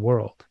with the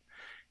world.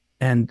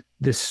 And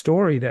this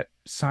story that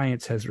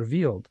science has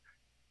revealed,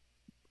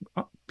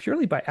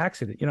 purely by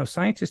accident,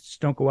 scientists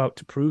don't go out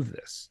to prove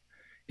this.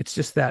 It's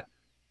just that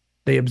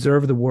they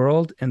observe the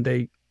world and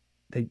they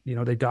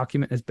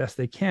document as best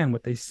they can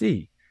what they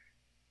see.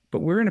 But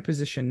we're in a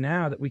position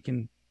now that we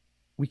can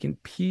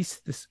piece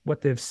this,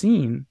 what they've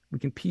seen, we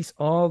can piece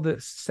all the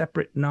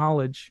separate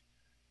knowledge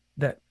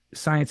that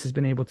science has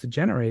been able to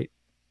generate.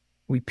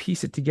 We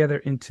piece it together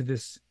into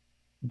this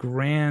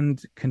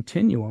grand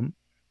continuum.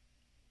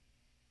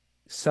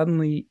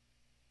 Suddenly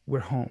we're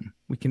home.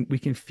 We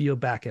can feel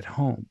back at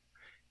home.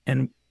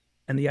 And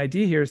the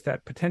idea here is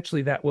that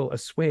potentially that will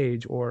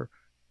assuage or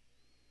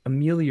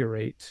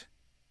ameliorate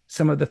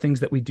some of the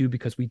things that we do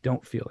because we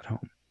don't feel at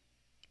home.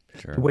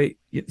 Sure.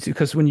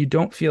 Because when you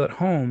don't feel at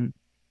home,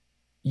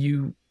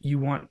 you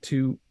want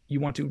to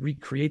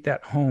recreate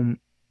that home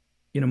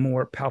in a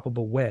more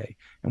palpable way.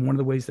 And one of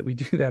the ways that we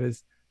do that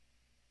is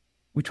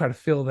we try to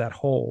fill that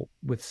hole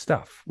with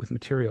stuff, with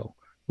material,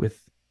 with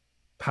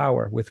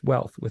power, with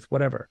wealth, with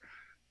whatever.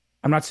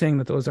 I'm not saying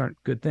that those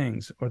aren't good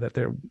things or that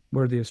they're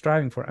worthy of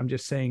striving for. I'm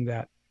just saying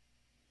that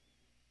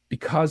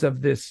because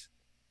of this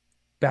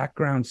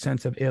background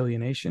sense of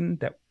alienation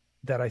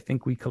that I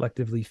think we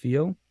collectively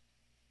feel,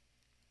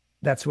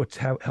 that's what's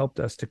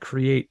helped us to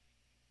create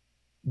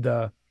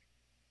the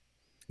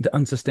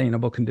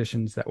unsustainable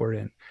conditions that we're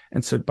in.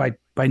 And so by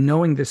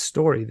knowing this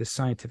story, this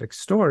scientific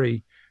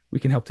story, we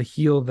can help to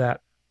heal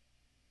that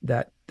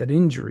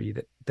injury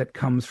that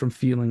comes from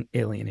feeling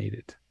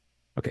alienated.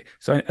 Okay,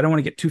 so I don't want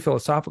to get too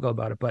philosophical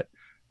about it, but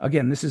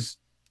again, this is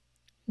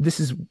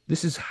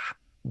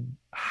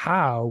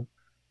how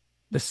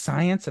the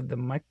science of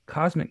the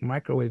cosmic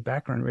microwave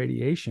background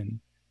radiation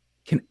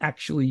can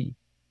actually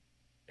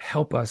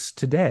help us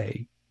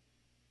today.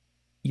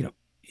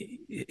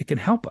 It can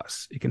help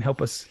us. It can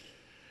help us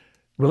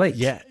relate.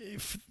 Yeah,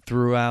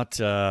 throughout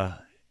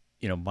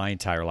my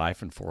entire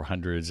life and for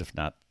hundreds, if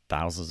not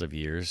thousands of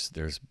years,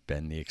 there's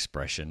been the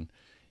expression,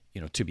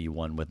 to be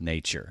one with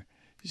nature,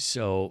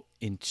 So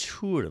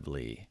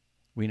intuitively,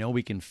 we know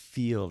we can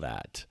feel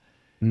that.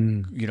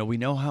 Mm. We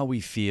know how we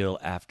feel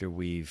after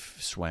we've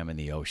swam in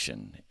the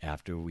ocean,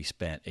 after we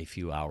spent a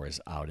few hours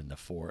out in the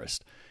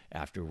forest,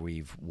 after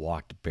we've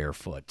walked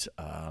barefoot,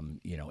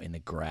 in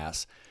the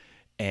grass.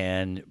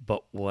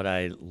 But what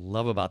I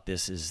love about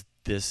this is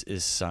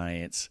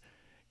science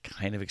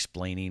kind of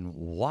explaining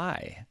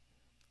why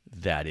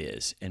that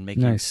is and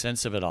making Nice.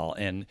 sense of it all.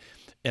 And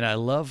I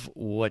love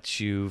what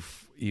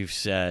you've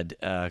said.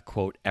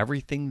 Quote: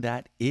 everything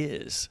that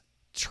is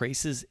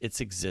traces its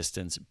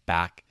existence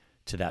back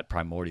to that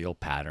primordial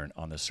pattern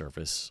on the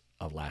surface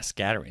of last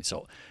scattering.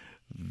 So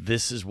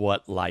this is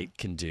what light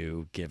can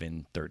do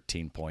given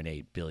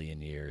 13.8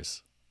 billion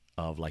years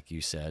of, like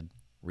you said,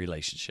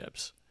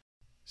 relationships.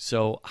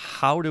 So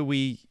how do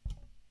we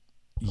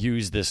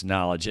use this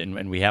knowledge?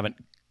 And we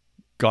haven't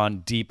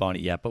gone deep on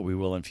it yet, but we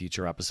will in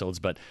future episodes.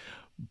 But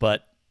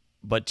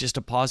just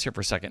to pause here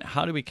for a second,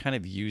 how do we kind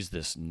of use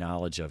this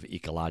knowledge of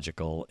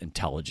ecological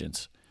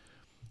intelligence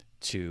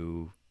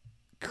to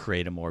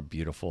create a more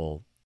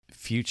beautiful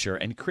future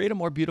and create a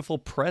more beautiful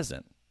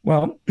present?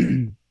 Well,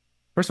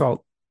 first of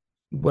all,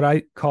 what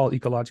I call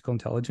ecological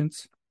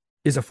intelligence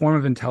is a form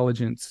of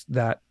intelligence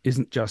that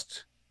isn't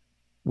just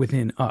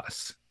within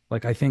us.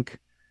 Like, I think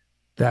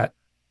that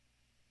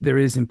there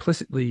is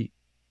implicitly,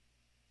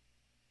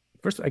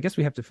 first, I guess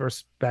we have to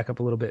first back up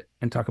a little bit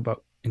and talk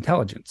about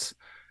intelligence.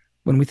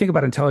 When we think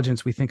about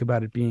intelligence, we think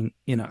about it being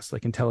in us,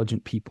 like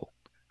intelligent people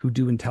who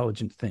do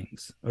intelligent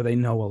things or they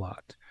know a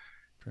lot.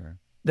 Sure.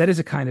 That is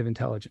a kind of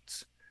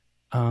intelligence.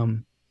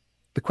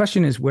 The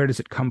question is, where does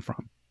it come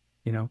from?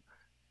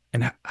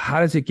 And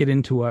how does it get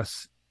into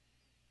us?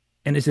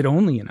 And is it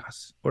only in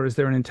us, or is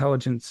there an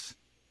intelligence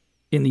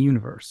in the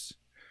universe?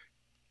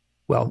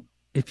 Well,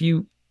 if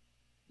you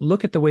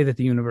look at the way that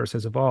the universe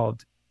has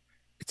evolved,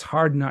 it's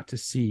hard not to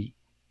see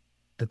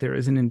that there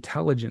is an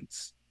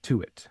intelligence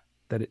to it,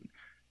 that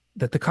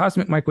the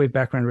cosmic microwave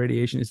background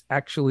radiation is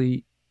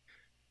actually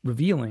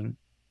revealing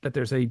that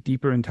there's a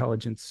deeper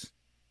intelligence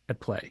at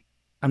play.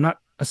 I'm not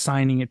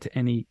assigning it to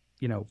any,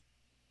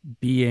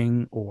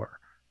 being or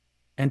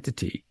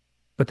entity,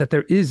 but that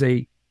there is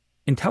a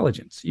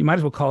intelligence. You might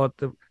as well call it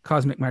the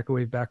cosmic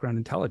microwave background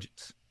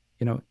intelligence,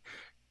 and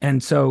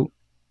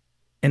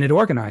it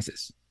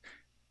organizes.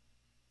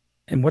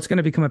 And what's going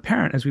to become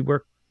apparent as we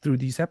work through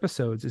these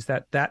episodes is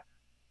that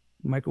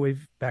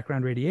microwave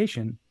background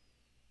radiation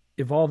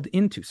evolved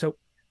into. So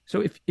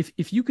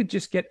if you could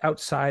just get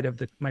outside of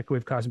the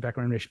microwave cosmic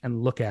background radiation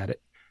and look at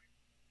it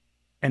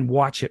and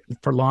watch it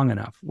for long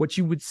enough, what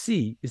you would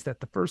see is that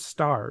the first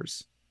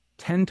stars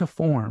in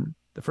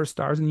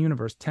the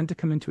universe tend to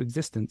come into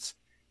existence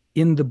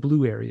in the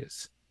blue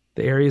areas,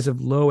 the areas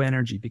of low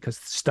energy, because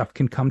stuff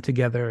can come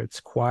together. It's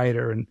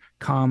quieter and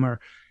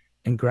calmer,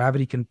 and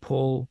gravity can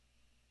pull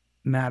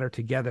matter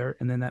together,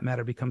 and then that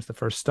matter becomes the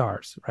first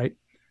stars, right?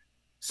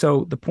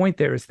 So the point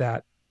there is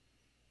that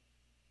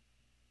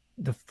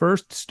the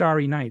first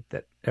starry night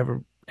that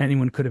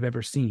anyone could have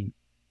ever seen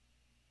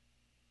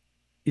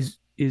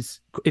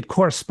is it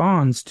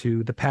corresponds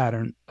to the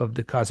pattern of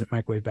the cosmic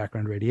microwave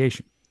background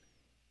radiation.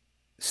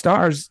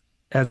 Stars,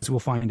 as we'll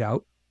find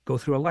out, go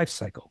through a life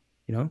cycle.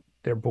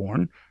 They're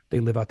born, they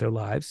live out their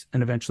lives,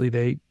 and eventually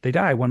they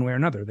die one way or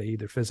another. They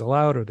either fizzle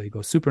out or they go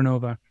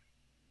supernova.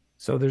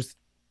 So there's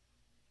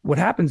what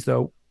happens,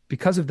 though,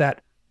 because of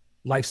that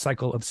life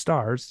cycle of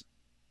stars,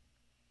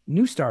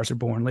 new stars are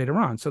born later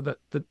on. So the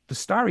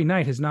starry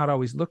night has not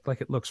always looked like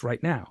it looks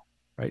right now,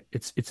 right?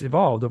 It's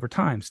evolved over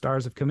time.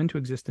 Stars have come into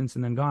existence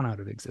and then gone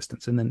out of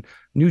existence, and then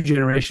new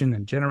generation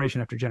and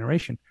generation after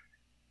generation.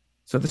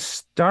 So the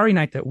starry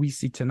night that we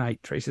see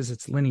tonight traces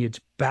its lineage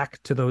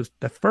back to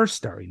the first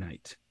starry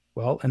night.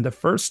 Well, and the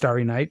first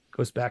starry night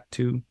goes back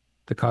to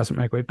the cosmic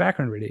microwave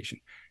background radiation.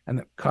 And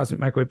the cosmic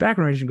microwave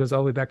background radiation goes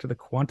all the way back to the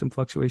quantum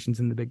fluctuations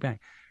in the Big Bang.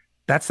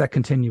 That's that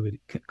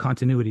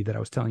continuity that I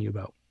was telling you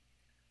about.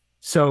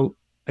 So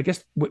I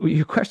guess what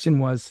your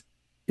question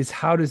is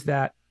how does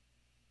that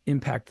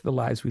impact the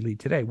lives we lead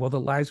today? Well, the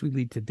lives we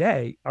lead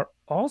today are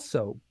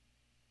also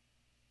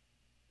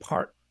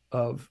part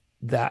of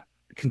that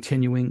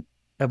continuing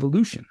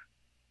evolution,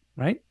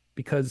 right?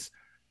 Because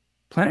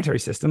planetary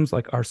systems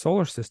like our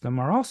solar system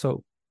are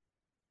also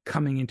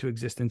coming into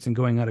existence and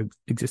going out of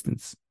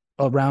existence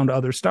around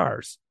other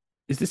stars.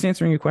 Is this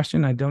answering your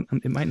question?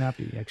 It might not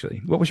be,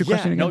 actually. What was your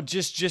question again? No,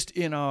 just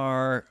in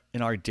our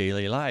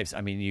daily lives.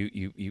 I mean,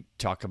 you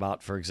talk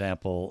about, for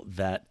example,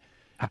 that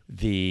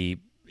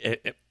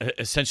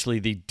essentially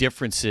the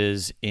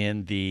differences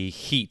in the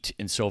heat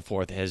and so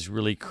forth has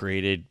really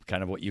created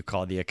kind of what you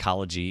call the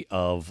ecology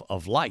of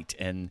light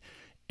and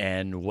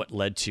what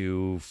led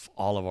to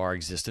all of our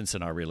existence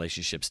and our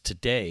relationships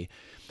today.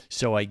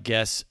 So I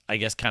guess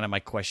kind of my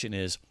question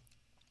is,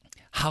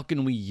 how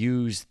can we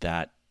use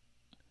that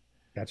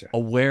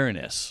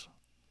awareness?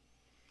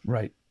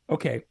 Right.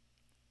 Okay.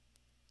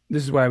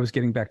 This is why I was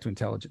getting back to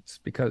intelligence,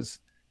 because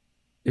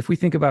if we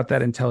think about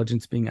that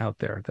intelligence being out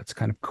there, that's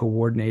kind of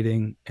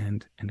coordinating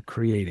and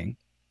creating,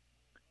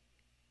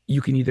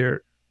 you can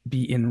either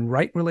be in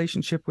right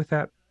relationship with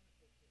that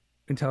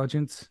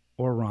intelligence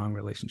or wrong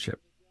relationship.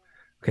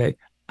 Okay.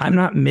 I'm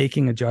not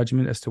making a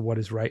judgment as to what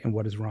is right and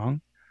what is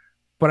wrong,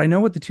 but I know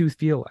what the two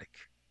feel like.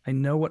 I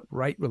know what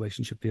right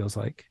relationship feels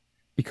like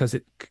because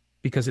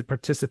it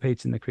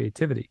participates in the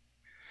creativity.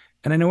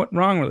 And I know what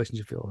wrong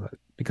relationship feels like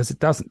because it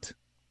doesn't.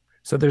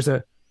 So there's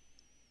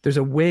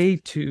a way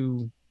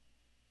to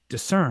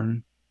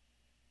discern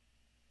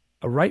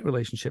a right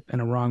relationship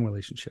and a wrong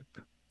relationship.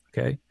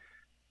 Okay.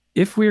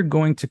 If we're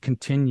going to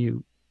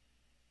continue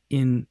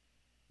in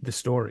the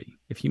story,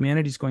 if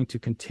humanity is going to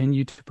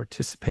continue to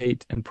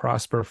participate and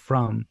prosper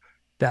from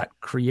that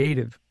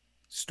creative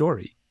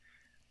story,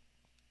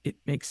 it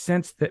makes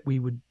sense that we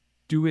would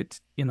do it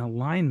in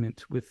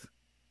alignment with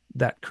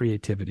that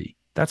creativity.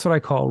 That's what I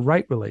call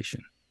right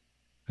relation.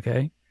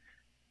 Okay.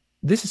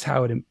 This is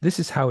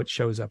how it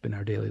shows up in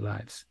our daily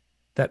lives.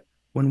 That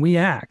when we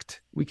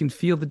act, we can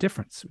feel the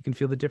difference. We can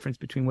feel the difference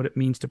between what it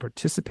means to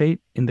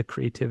participate in the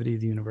creativity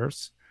of the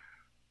universe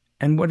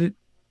and what it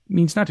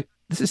means not to.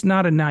 This is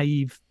not a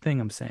naive thing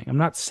I'm saying. I'm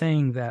not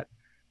saying that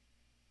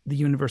the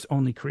universe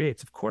only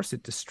creates. Of course,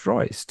 it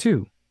destroys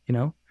too. You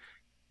know,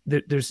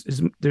 there's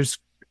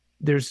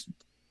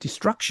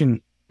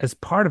destruction as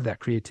part of that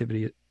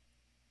creativity.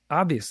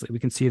 Obviously, we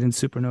can see it in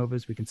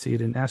supernovas, we can see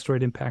it in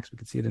asteroid impacts, we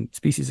can see it in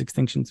species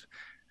extinctions.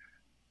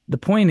 The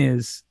point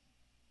is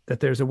that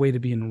there's a way to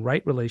be in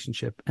right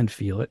relationship and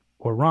feel it,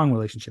 or wrong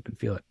relationship and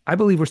feel it. I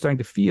believe we're starting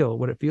to feel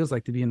what it feels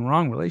like to be in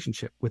wrong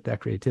relationship with that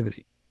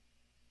creativity.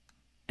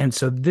 And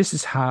so this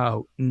is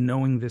how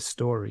knowing this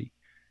story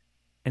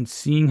and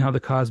seeing how the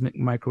cosmic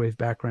microwave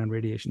background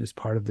radiation is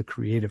part of the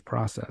creative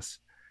process,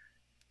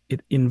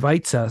 it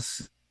invites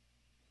us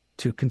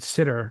to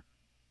consider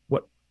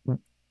what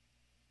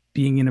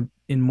being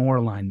in more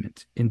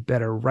alignment, in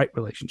better right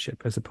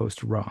relationship as opposed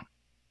to wrong.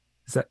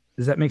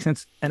 Does that make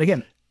sense? And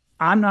again,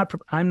 I'm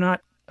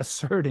not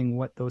asserting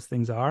what those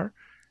things are.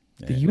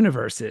 Yeah. The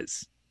universe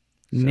is.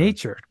 Sure.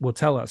 Nature will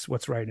tell us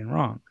what's right and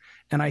wrong.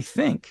 And I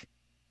think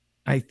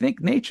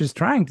nature's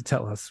trying to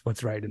tell us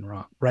what's right and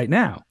wrong right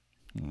now.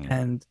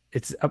 And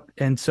it's up.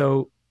 And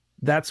so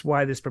that's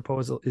why this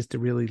proposal is to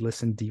really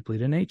listen deeply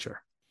to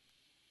nature.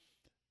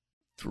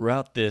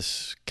 Throughout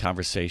this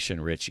conversation,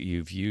 Rich,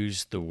 you've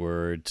used the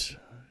word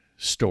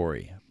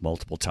story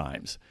multiple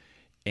times,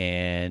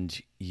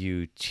 and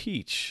you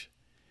teach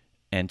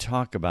and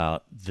talk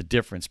about the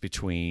difference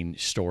between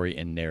story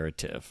and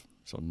narrative.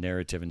 So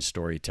narrative and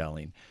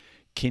storytelling.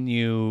 Can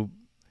you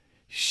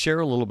share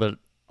a little bit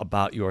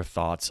about your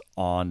thoughts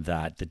on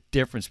that, the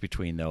difference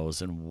between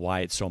those and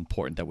why it's so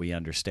important that we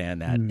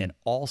understand that, and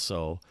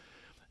also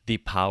the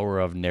power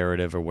of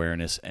narrative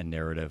awareness and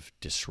narrative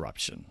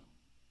disruption?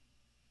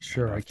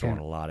 Sure, I can. Throwing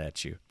a lot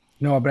at you.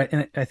 No, but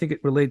I think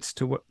it relates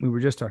to what we were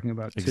just talking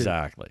about too.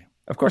 Exactly.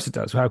 Of course it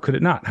does. How could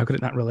it not? How could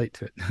it not relate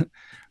to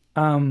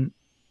it?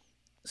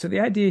 So the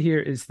idea here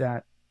is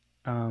that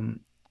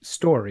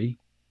story,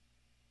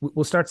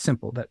 we'll start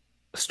simple, that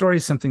a story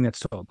is something that's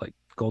told, like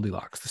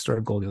Goldilocks, the story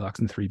of Goldilocks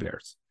and the Three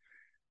Bears.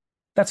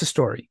 That's a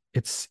story.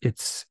 It's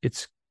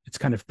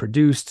kind of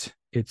produced,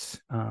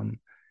 and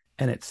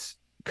it's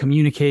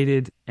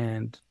communicated,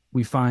 and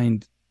we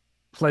find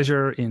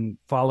pleasure in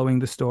following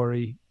the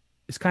story.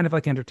 It's kind of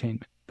like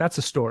entertainment. That's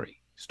a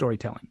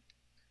storytelling.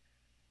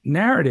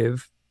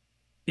 Narrative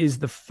is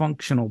the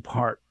functional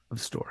part of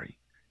story.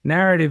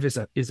 Narrative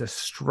is a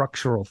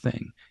structural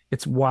thing.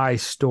 It's why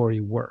story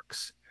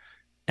works.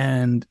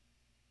 And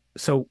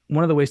so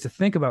one of the ways to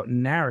think about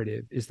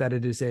narrative is that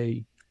it is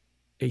a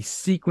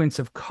sequence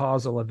of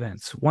causal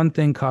events. One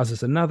thing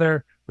causes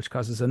another, which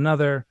causes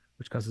another,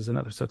 which causes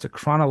another. So it's a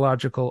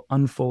chronological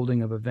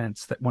unfolding of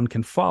events that one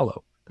can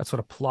follow. That's what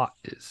a plot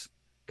is.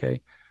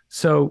 Okay.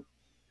 So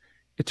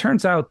it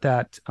turns out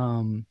that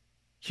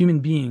human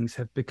beings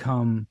have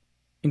become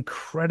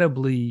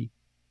incredibly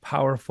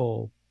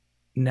powerful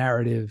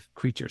narrative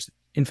creatures.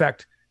 In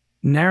fact,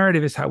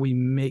 narrative is how we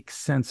make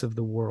sense of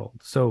the world.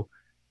 So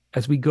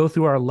as we go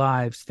through our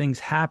lives, things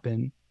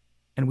happen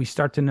and we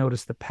start to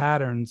notice the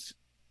patterns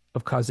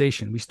of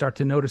causation. We start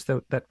to notice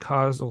that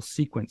causal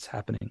sequence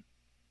happening.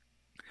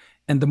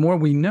 And the more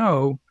we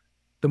know,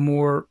 the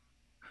more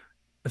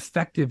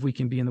effective we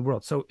can be in the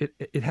world. So it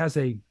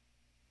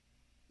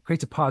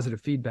creates a positive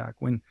feedback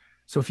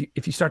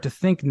if you start to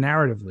think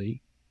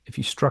narratively, if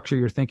you structure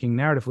your thinking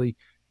narratively,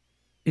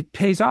 it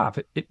pays off.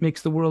 It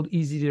makes the world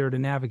easier to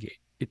navigate.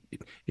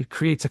 It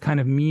creates a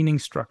kind of meaning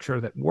structure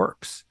that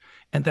works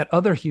and that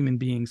other human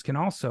beings can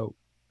also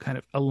kind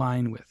of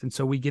align with. And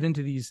so we get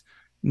into these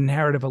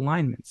narrative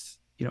alignments,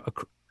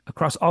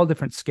 across all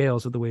different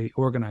scales of the way we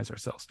organize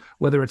ourselves,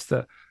 whether it's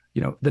the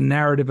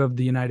narrative of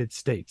the United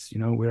States,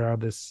 we are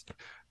this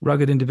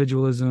rugged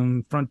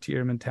individualism,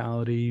 frontier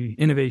mentality,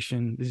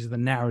 innovation. These are the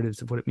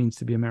narratives of what it means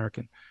to be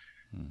American.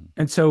 Mm-hmm.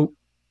 And so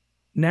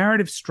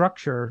narrative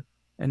structure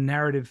and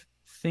narrative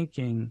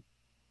thinking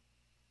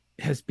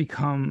has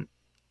become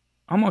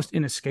almost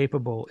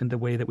inescapable in the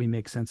way that we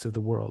make sense of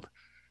the world.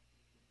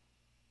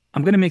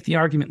 I'm going to make the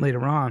argument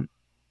later on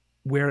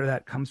where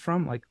that comes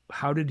from. Like,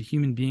 how did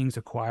human beings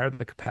acquire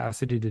the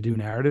capacity to do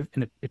narrative?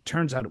 And it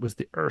turns out it was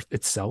the earth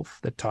itself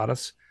that taught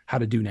us how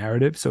to do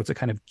narrative. So it's a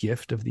kind of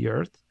gift of the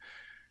earth.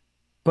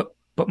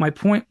 But my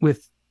point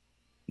with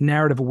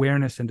narrative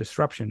awareness and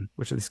disruption,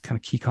 which are these kind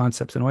of key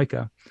concepts in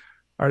Oika,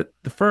 are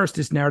the first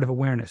is narrative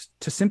awareness,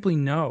 to simply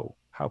know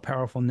how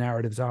powerful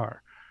narratives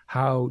are,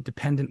 how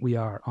dependent we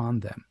are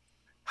on them,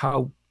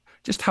 how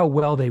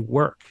well they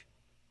work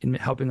in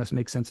helping us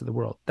make sense of the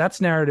world. That's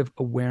narrative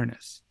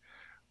awareness.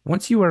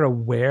 Once you are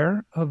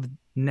aware of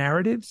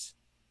narratives,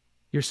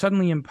 you're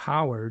suddenly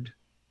empowered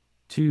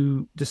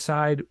to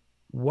decide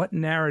what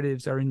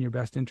narratives are in your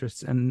best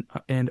interests and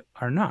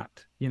are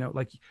not.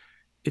 Like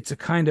it's a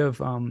kind of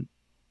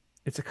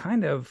it's a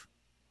kind of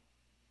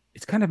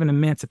it's kind of an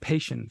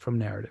emancipation from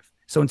narrative.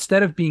 So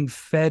instead of being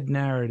fed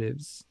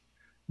narratives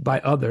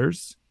by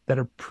others that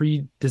are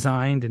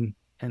pre-designed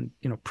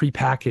and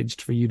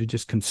pre-packaged for you to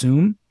just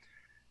consume,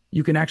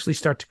 you can actually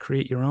start to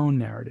create your own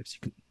narratives.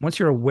 Once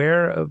you're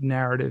aware of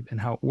narrative and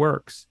how it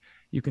works,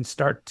 you can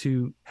start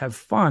to have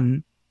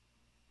fun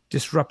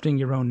disrupting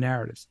your own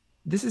narratives.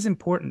 This is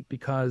important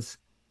because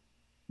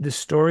the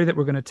story that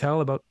we're going to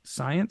tell about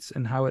science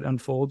and how it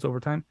unfolds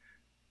over time,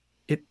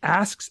 it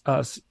asks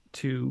us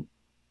to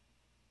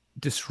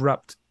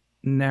disrupt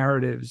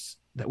narratives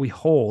that we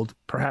hold,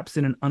 perhaps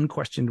in an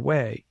unquestioned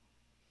way,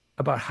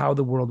 about how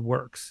the world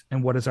works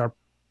and what is our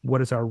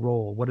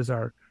role,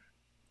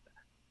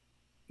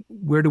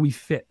 where do we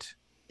fit.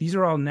 These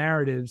are all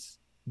narratives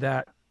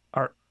that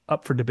are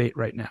up for debate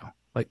right now.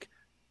 Like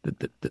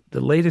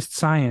the latest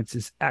science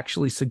is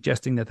actually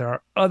suggesting that there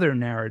are other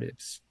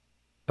narratives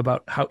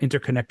about how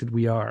interconnected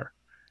we are,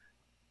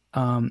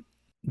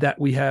 that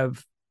we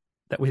have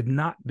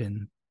not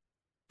been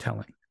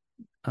telling,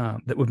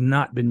 that we've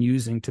not been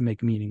using to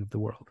make meaning of the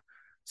world.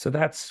 So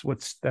that's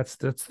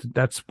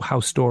how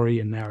story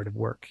and narrative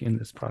work in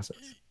this process.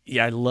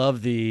 Yeah, I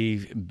love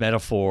the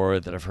metaphor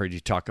that I've heard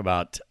you talk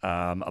about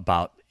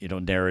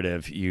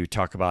narrative. You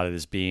talk about it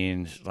as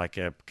being like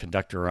a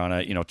conductor on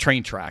a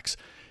train tracks.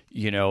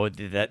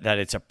 That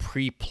it's a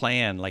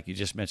pre-planned, like you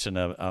just mentioned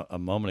a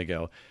moment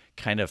ago,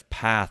 kind of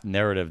path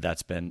narrative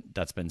that's been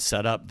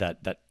set up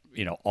that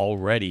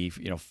already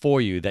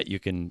for you that you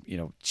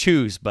can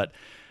choose, but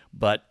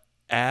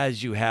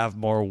as you have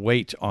more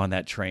weight on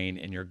that train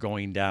and you're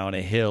going down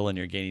a hill and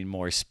you're gaining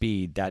more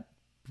speed, that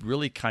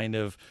really kind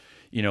of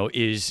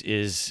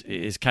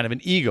is kind of an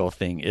ego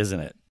thing, isn't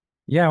it?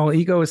 Yeah, well,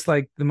 ego is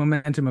like the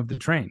momentum of the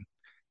train.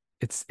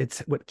 It's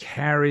what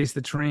carries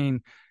the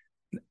train.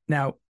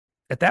 Now,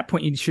 at that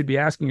point, you should be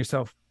asking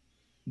yourself,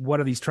 what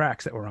are these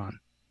tracks that we're on?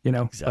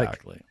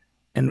 Exactly.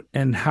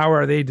 And how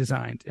are they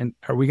designed? And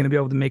are we going to be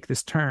able to make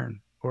this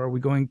turn, or are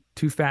we going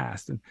too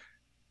fast? And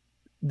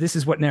this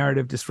is what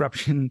narrative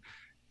disruption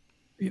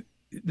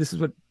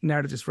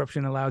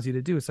allows you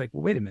to do. It's like,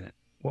 well, wait a minute.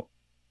 Well,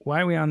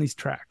 why are we on these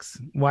tracks?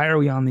 Why are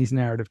we on these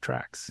narrative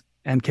tracks?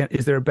 And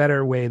is there a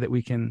better way that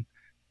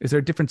is there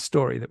a different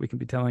story that we can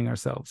be telling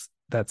ourselves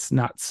that's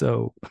not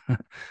so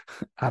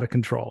out of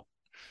control?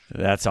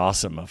 That's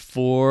awesome.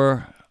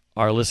 For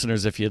our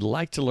listeners, if you'd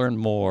like to learn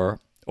more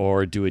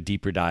or do a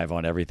deeper dive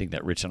on everything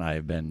that Rich and I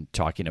have been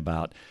talking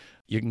about,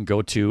 you can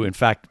go to, in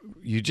fact,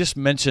 you just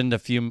mentioned a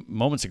few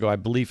moments ago, I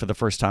believe for the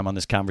first time on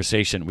this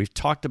conversation, we've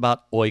talked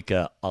about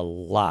Oika a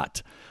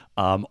lot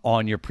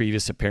on your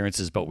previous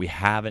appearances, but we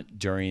haven't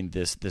during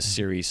this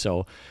series.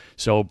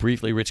 So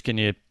briefly, Rich, can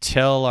you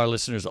tell our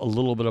listeners a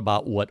little bit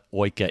about what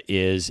Oika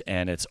is?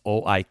 And it's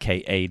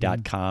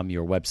oika.com,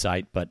 your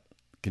website, but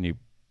can you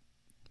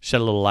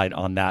shed a little light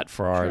on that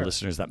for our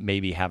listeners that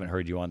maybe haven't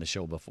heard you on the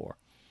show before?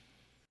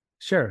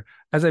 Sure.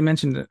 As I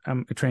mentioned,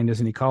 I'm trained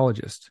as an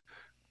ecologist.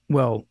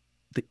 Well,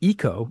 the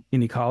eco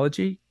in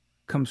ecology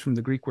comes from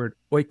the Greek word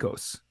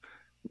oikos.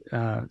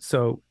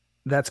 So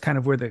that's kind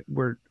of where the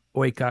word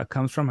oika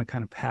comes from. I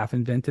kind of half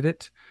invented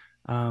it.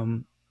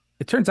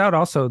 It turns out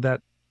also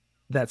that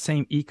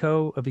same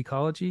eco of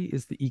ecology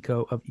is the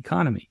eco of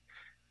economy.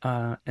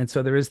 And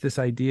so there is this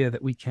idea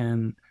that we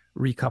can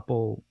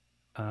recouple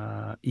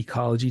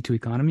ecology to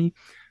economy.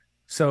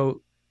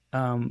 So,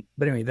 but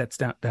anyway, that's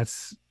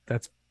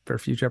for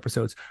future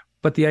episodes.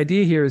 But the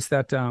idea here is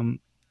that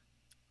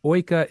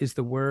Oika is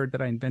the word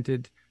that I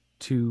invented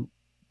to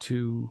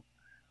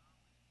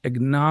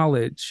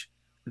acknowledge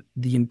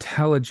the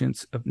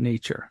intelligence of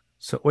nature.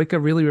 So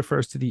Oika really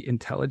refers to the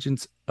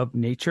intelligence of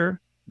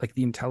nature, like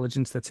the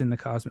intelligence that's in the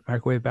cosmic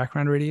microwave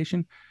background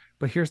radiation.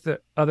 But here's the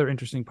other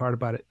interesting part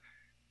about it.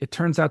 It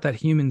turns out that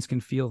humans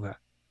can feel that.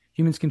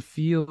 Humans can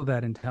feel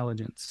that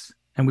intelligence,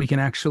 and we can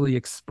actually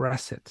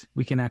express it.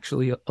 We can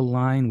actually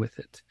align with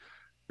it.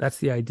 That's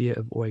the idea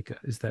of Oika,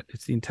 is that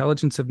it's the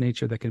intelligence of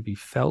nature that can be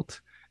felt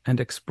and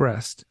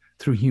expressed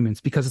through humans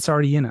because it's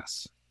already in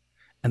us.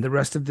 And the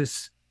rest of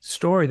this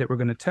story that we're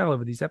going to tell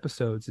over these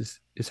episodes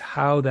is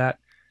how that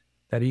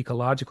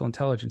ecological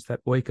intelligence, that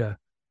Oika,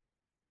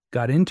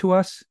 got into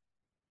us,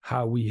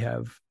 how we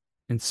have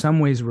in some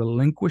ways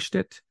relinquished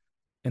it,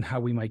 and how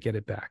we might get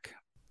it back.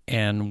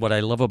 And what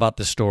I love about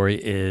the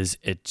story is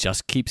it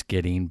just keeps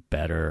getting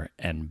better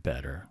and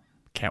better.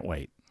 Can't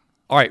wait.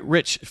 All right,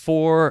 Rich,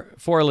 for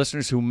our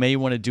listeners who may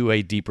want to do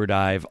a deeper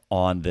dive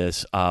on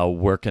this,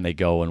 where can they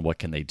go and what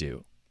can they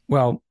do?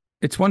 Well,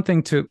 it's one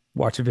thing to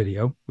watch a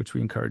video, which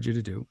we encourage you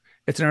to do.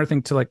 It's another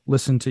thing to like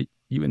listen to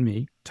you and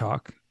me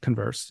talk,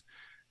 converse,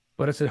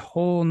 but it's a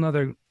whole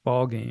nother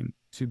ball game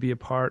to be a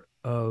part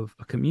of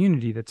a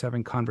community that's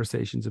having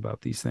conversations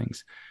about these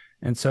things.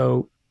 And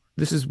so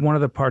this is one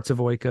of the parts of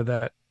Oika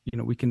that,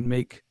 we can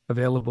make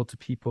available to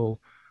people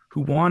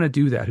who want to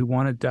do that, who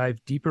want to dive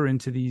deeper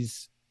into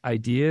these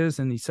ideas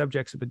and these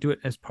subjects, but do it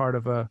as part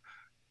of a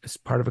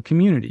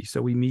community.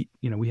 So we meet,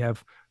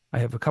 I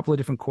have a couple of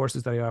different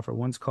courses that I offer.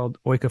 One's called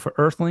Oika for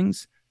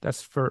Earthlings.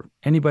 That's for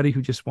anybody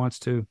who just wants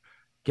to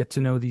get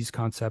to know these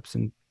concepts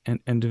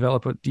and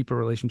develop a deeper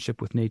relationship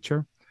with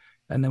nature.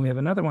 And then we have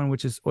another one,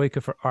 which is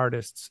Oika for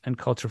Artists and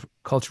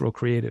Cultural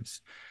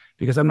Creatives.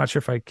 Because I'm not sure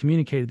if I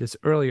communicated this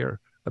earlier,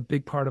 a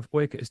big part of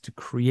Oika is to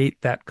create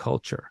that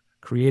culture,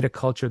 create a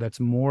culture that's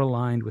more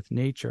aligned with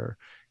nature,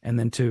 and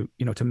then to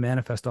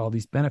manifest all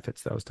these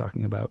benefits that I was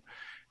talking about.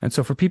 And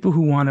so for people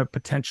who want to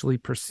potentially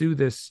pursue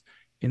this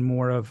in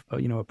more of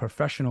a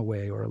professional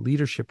way or a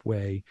leadership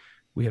way,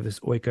 we have this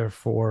Oika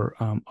for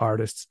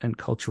Artists and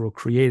Cultural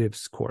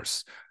Creatives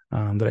course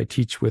that I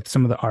teach with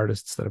some of the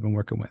artists that I've been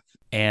working with.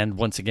 And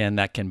once again,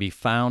 that can be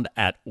found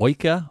at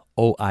Oika,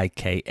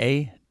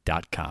 Oika.com.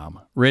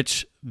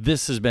 Rich,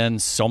 this has been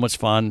so much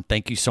fun.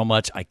 Thank you so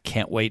much. I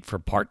can't wait for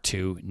part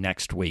 2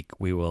 next week.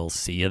 We will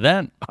see you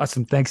then.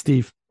 Awesome. Thanks,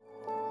 Steve.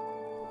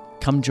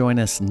 Come join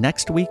us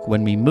next week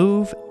when we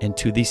move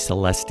into the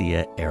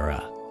Celestia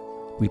era.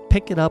 We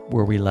pick it up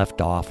where we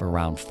left off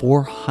around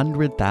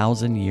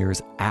 400,000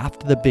 years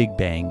after the Big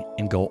Bang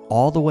and go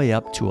all the way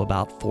up to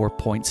about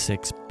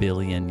 4.6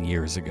 billion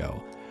years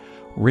ago.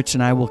 Rich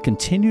and I will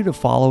continue to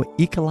follow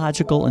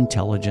ecological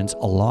intelligence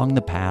along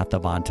the path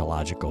of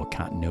ontological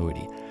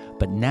continuity,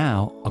 but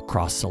now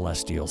across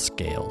celestial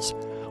scales.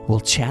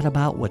 We'll chat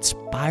about what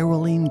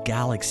spiraling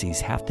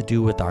galaxies have to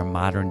do with our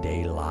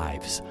modern-day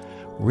lives.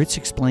 Rich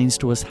explains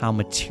to us how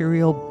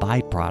material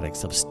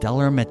byproducts of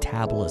stellar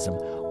metabolism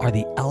are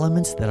the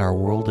elements that our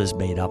world is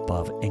made up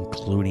of,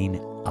 including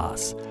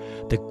us.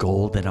 The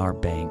gold in our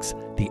banks,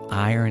 the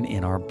iron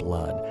in our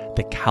blood,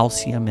 the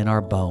calcium in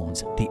our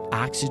bones, the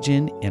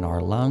oxygen in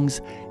our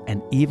lungs,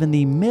 and even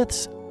the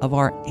myths of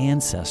our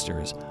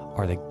ancestors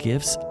are the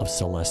gifts of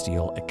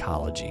celestial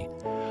ecology.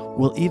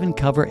 We'll even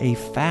cover a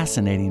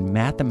fascinating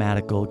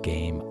mathematical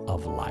game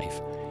of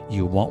life.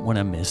 You won't want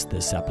to miss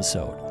this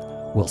episode.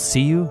 We'll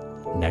see you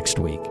next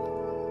week.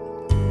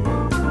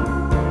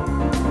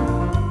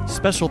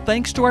 Special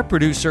thanks to our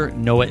producer,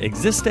 Noah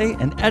Existe,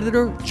 and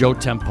editor, Joe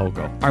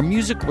Tempoco. Our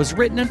music was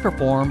written and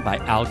performed by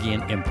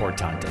Algian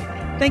Importante.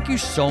 Thank you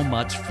so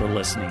much for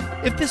listening.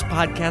 If this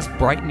podcast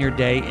brightened your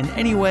day in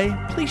any way,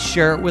 please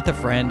share it with a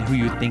friend who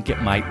you think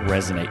it might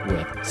resonate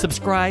with.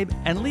 Subscribe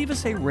and leave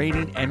us a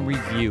rating and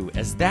review,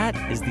 as that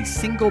is the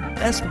single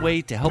best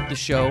way to help the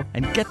show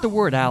and get the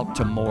word out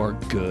to more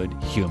good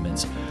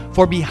humans.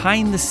 For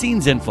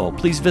behind-the-scenes info,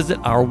 please visit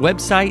our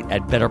website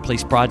at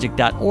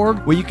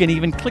betterplaceproject.org, where you can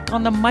even click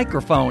on the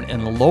microphone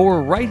in the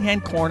lower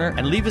right-hand corner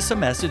and leave us a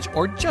message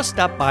or just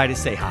stop by to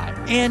say hi.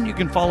 And you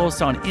can follow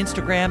us on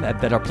Instagram at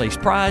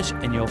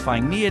betterplaceproj, and you'll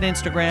find me at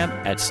Instagram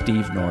at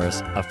Steve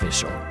Norris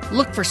Official.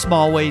 Look for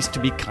small ways to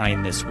be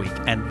kind this week,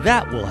 and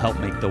that will help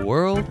make the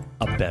world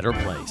a better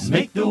place.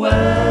 Make the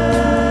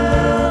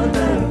world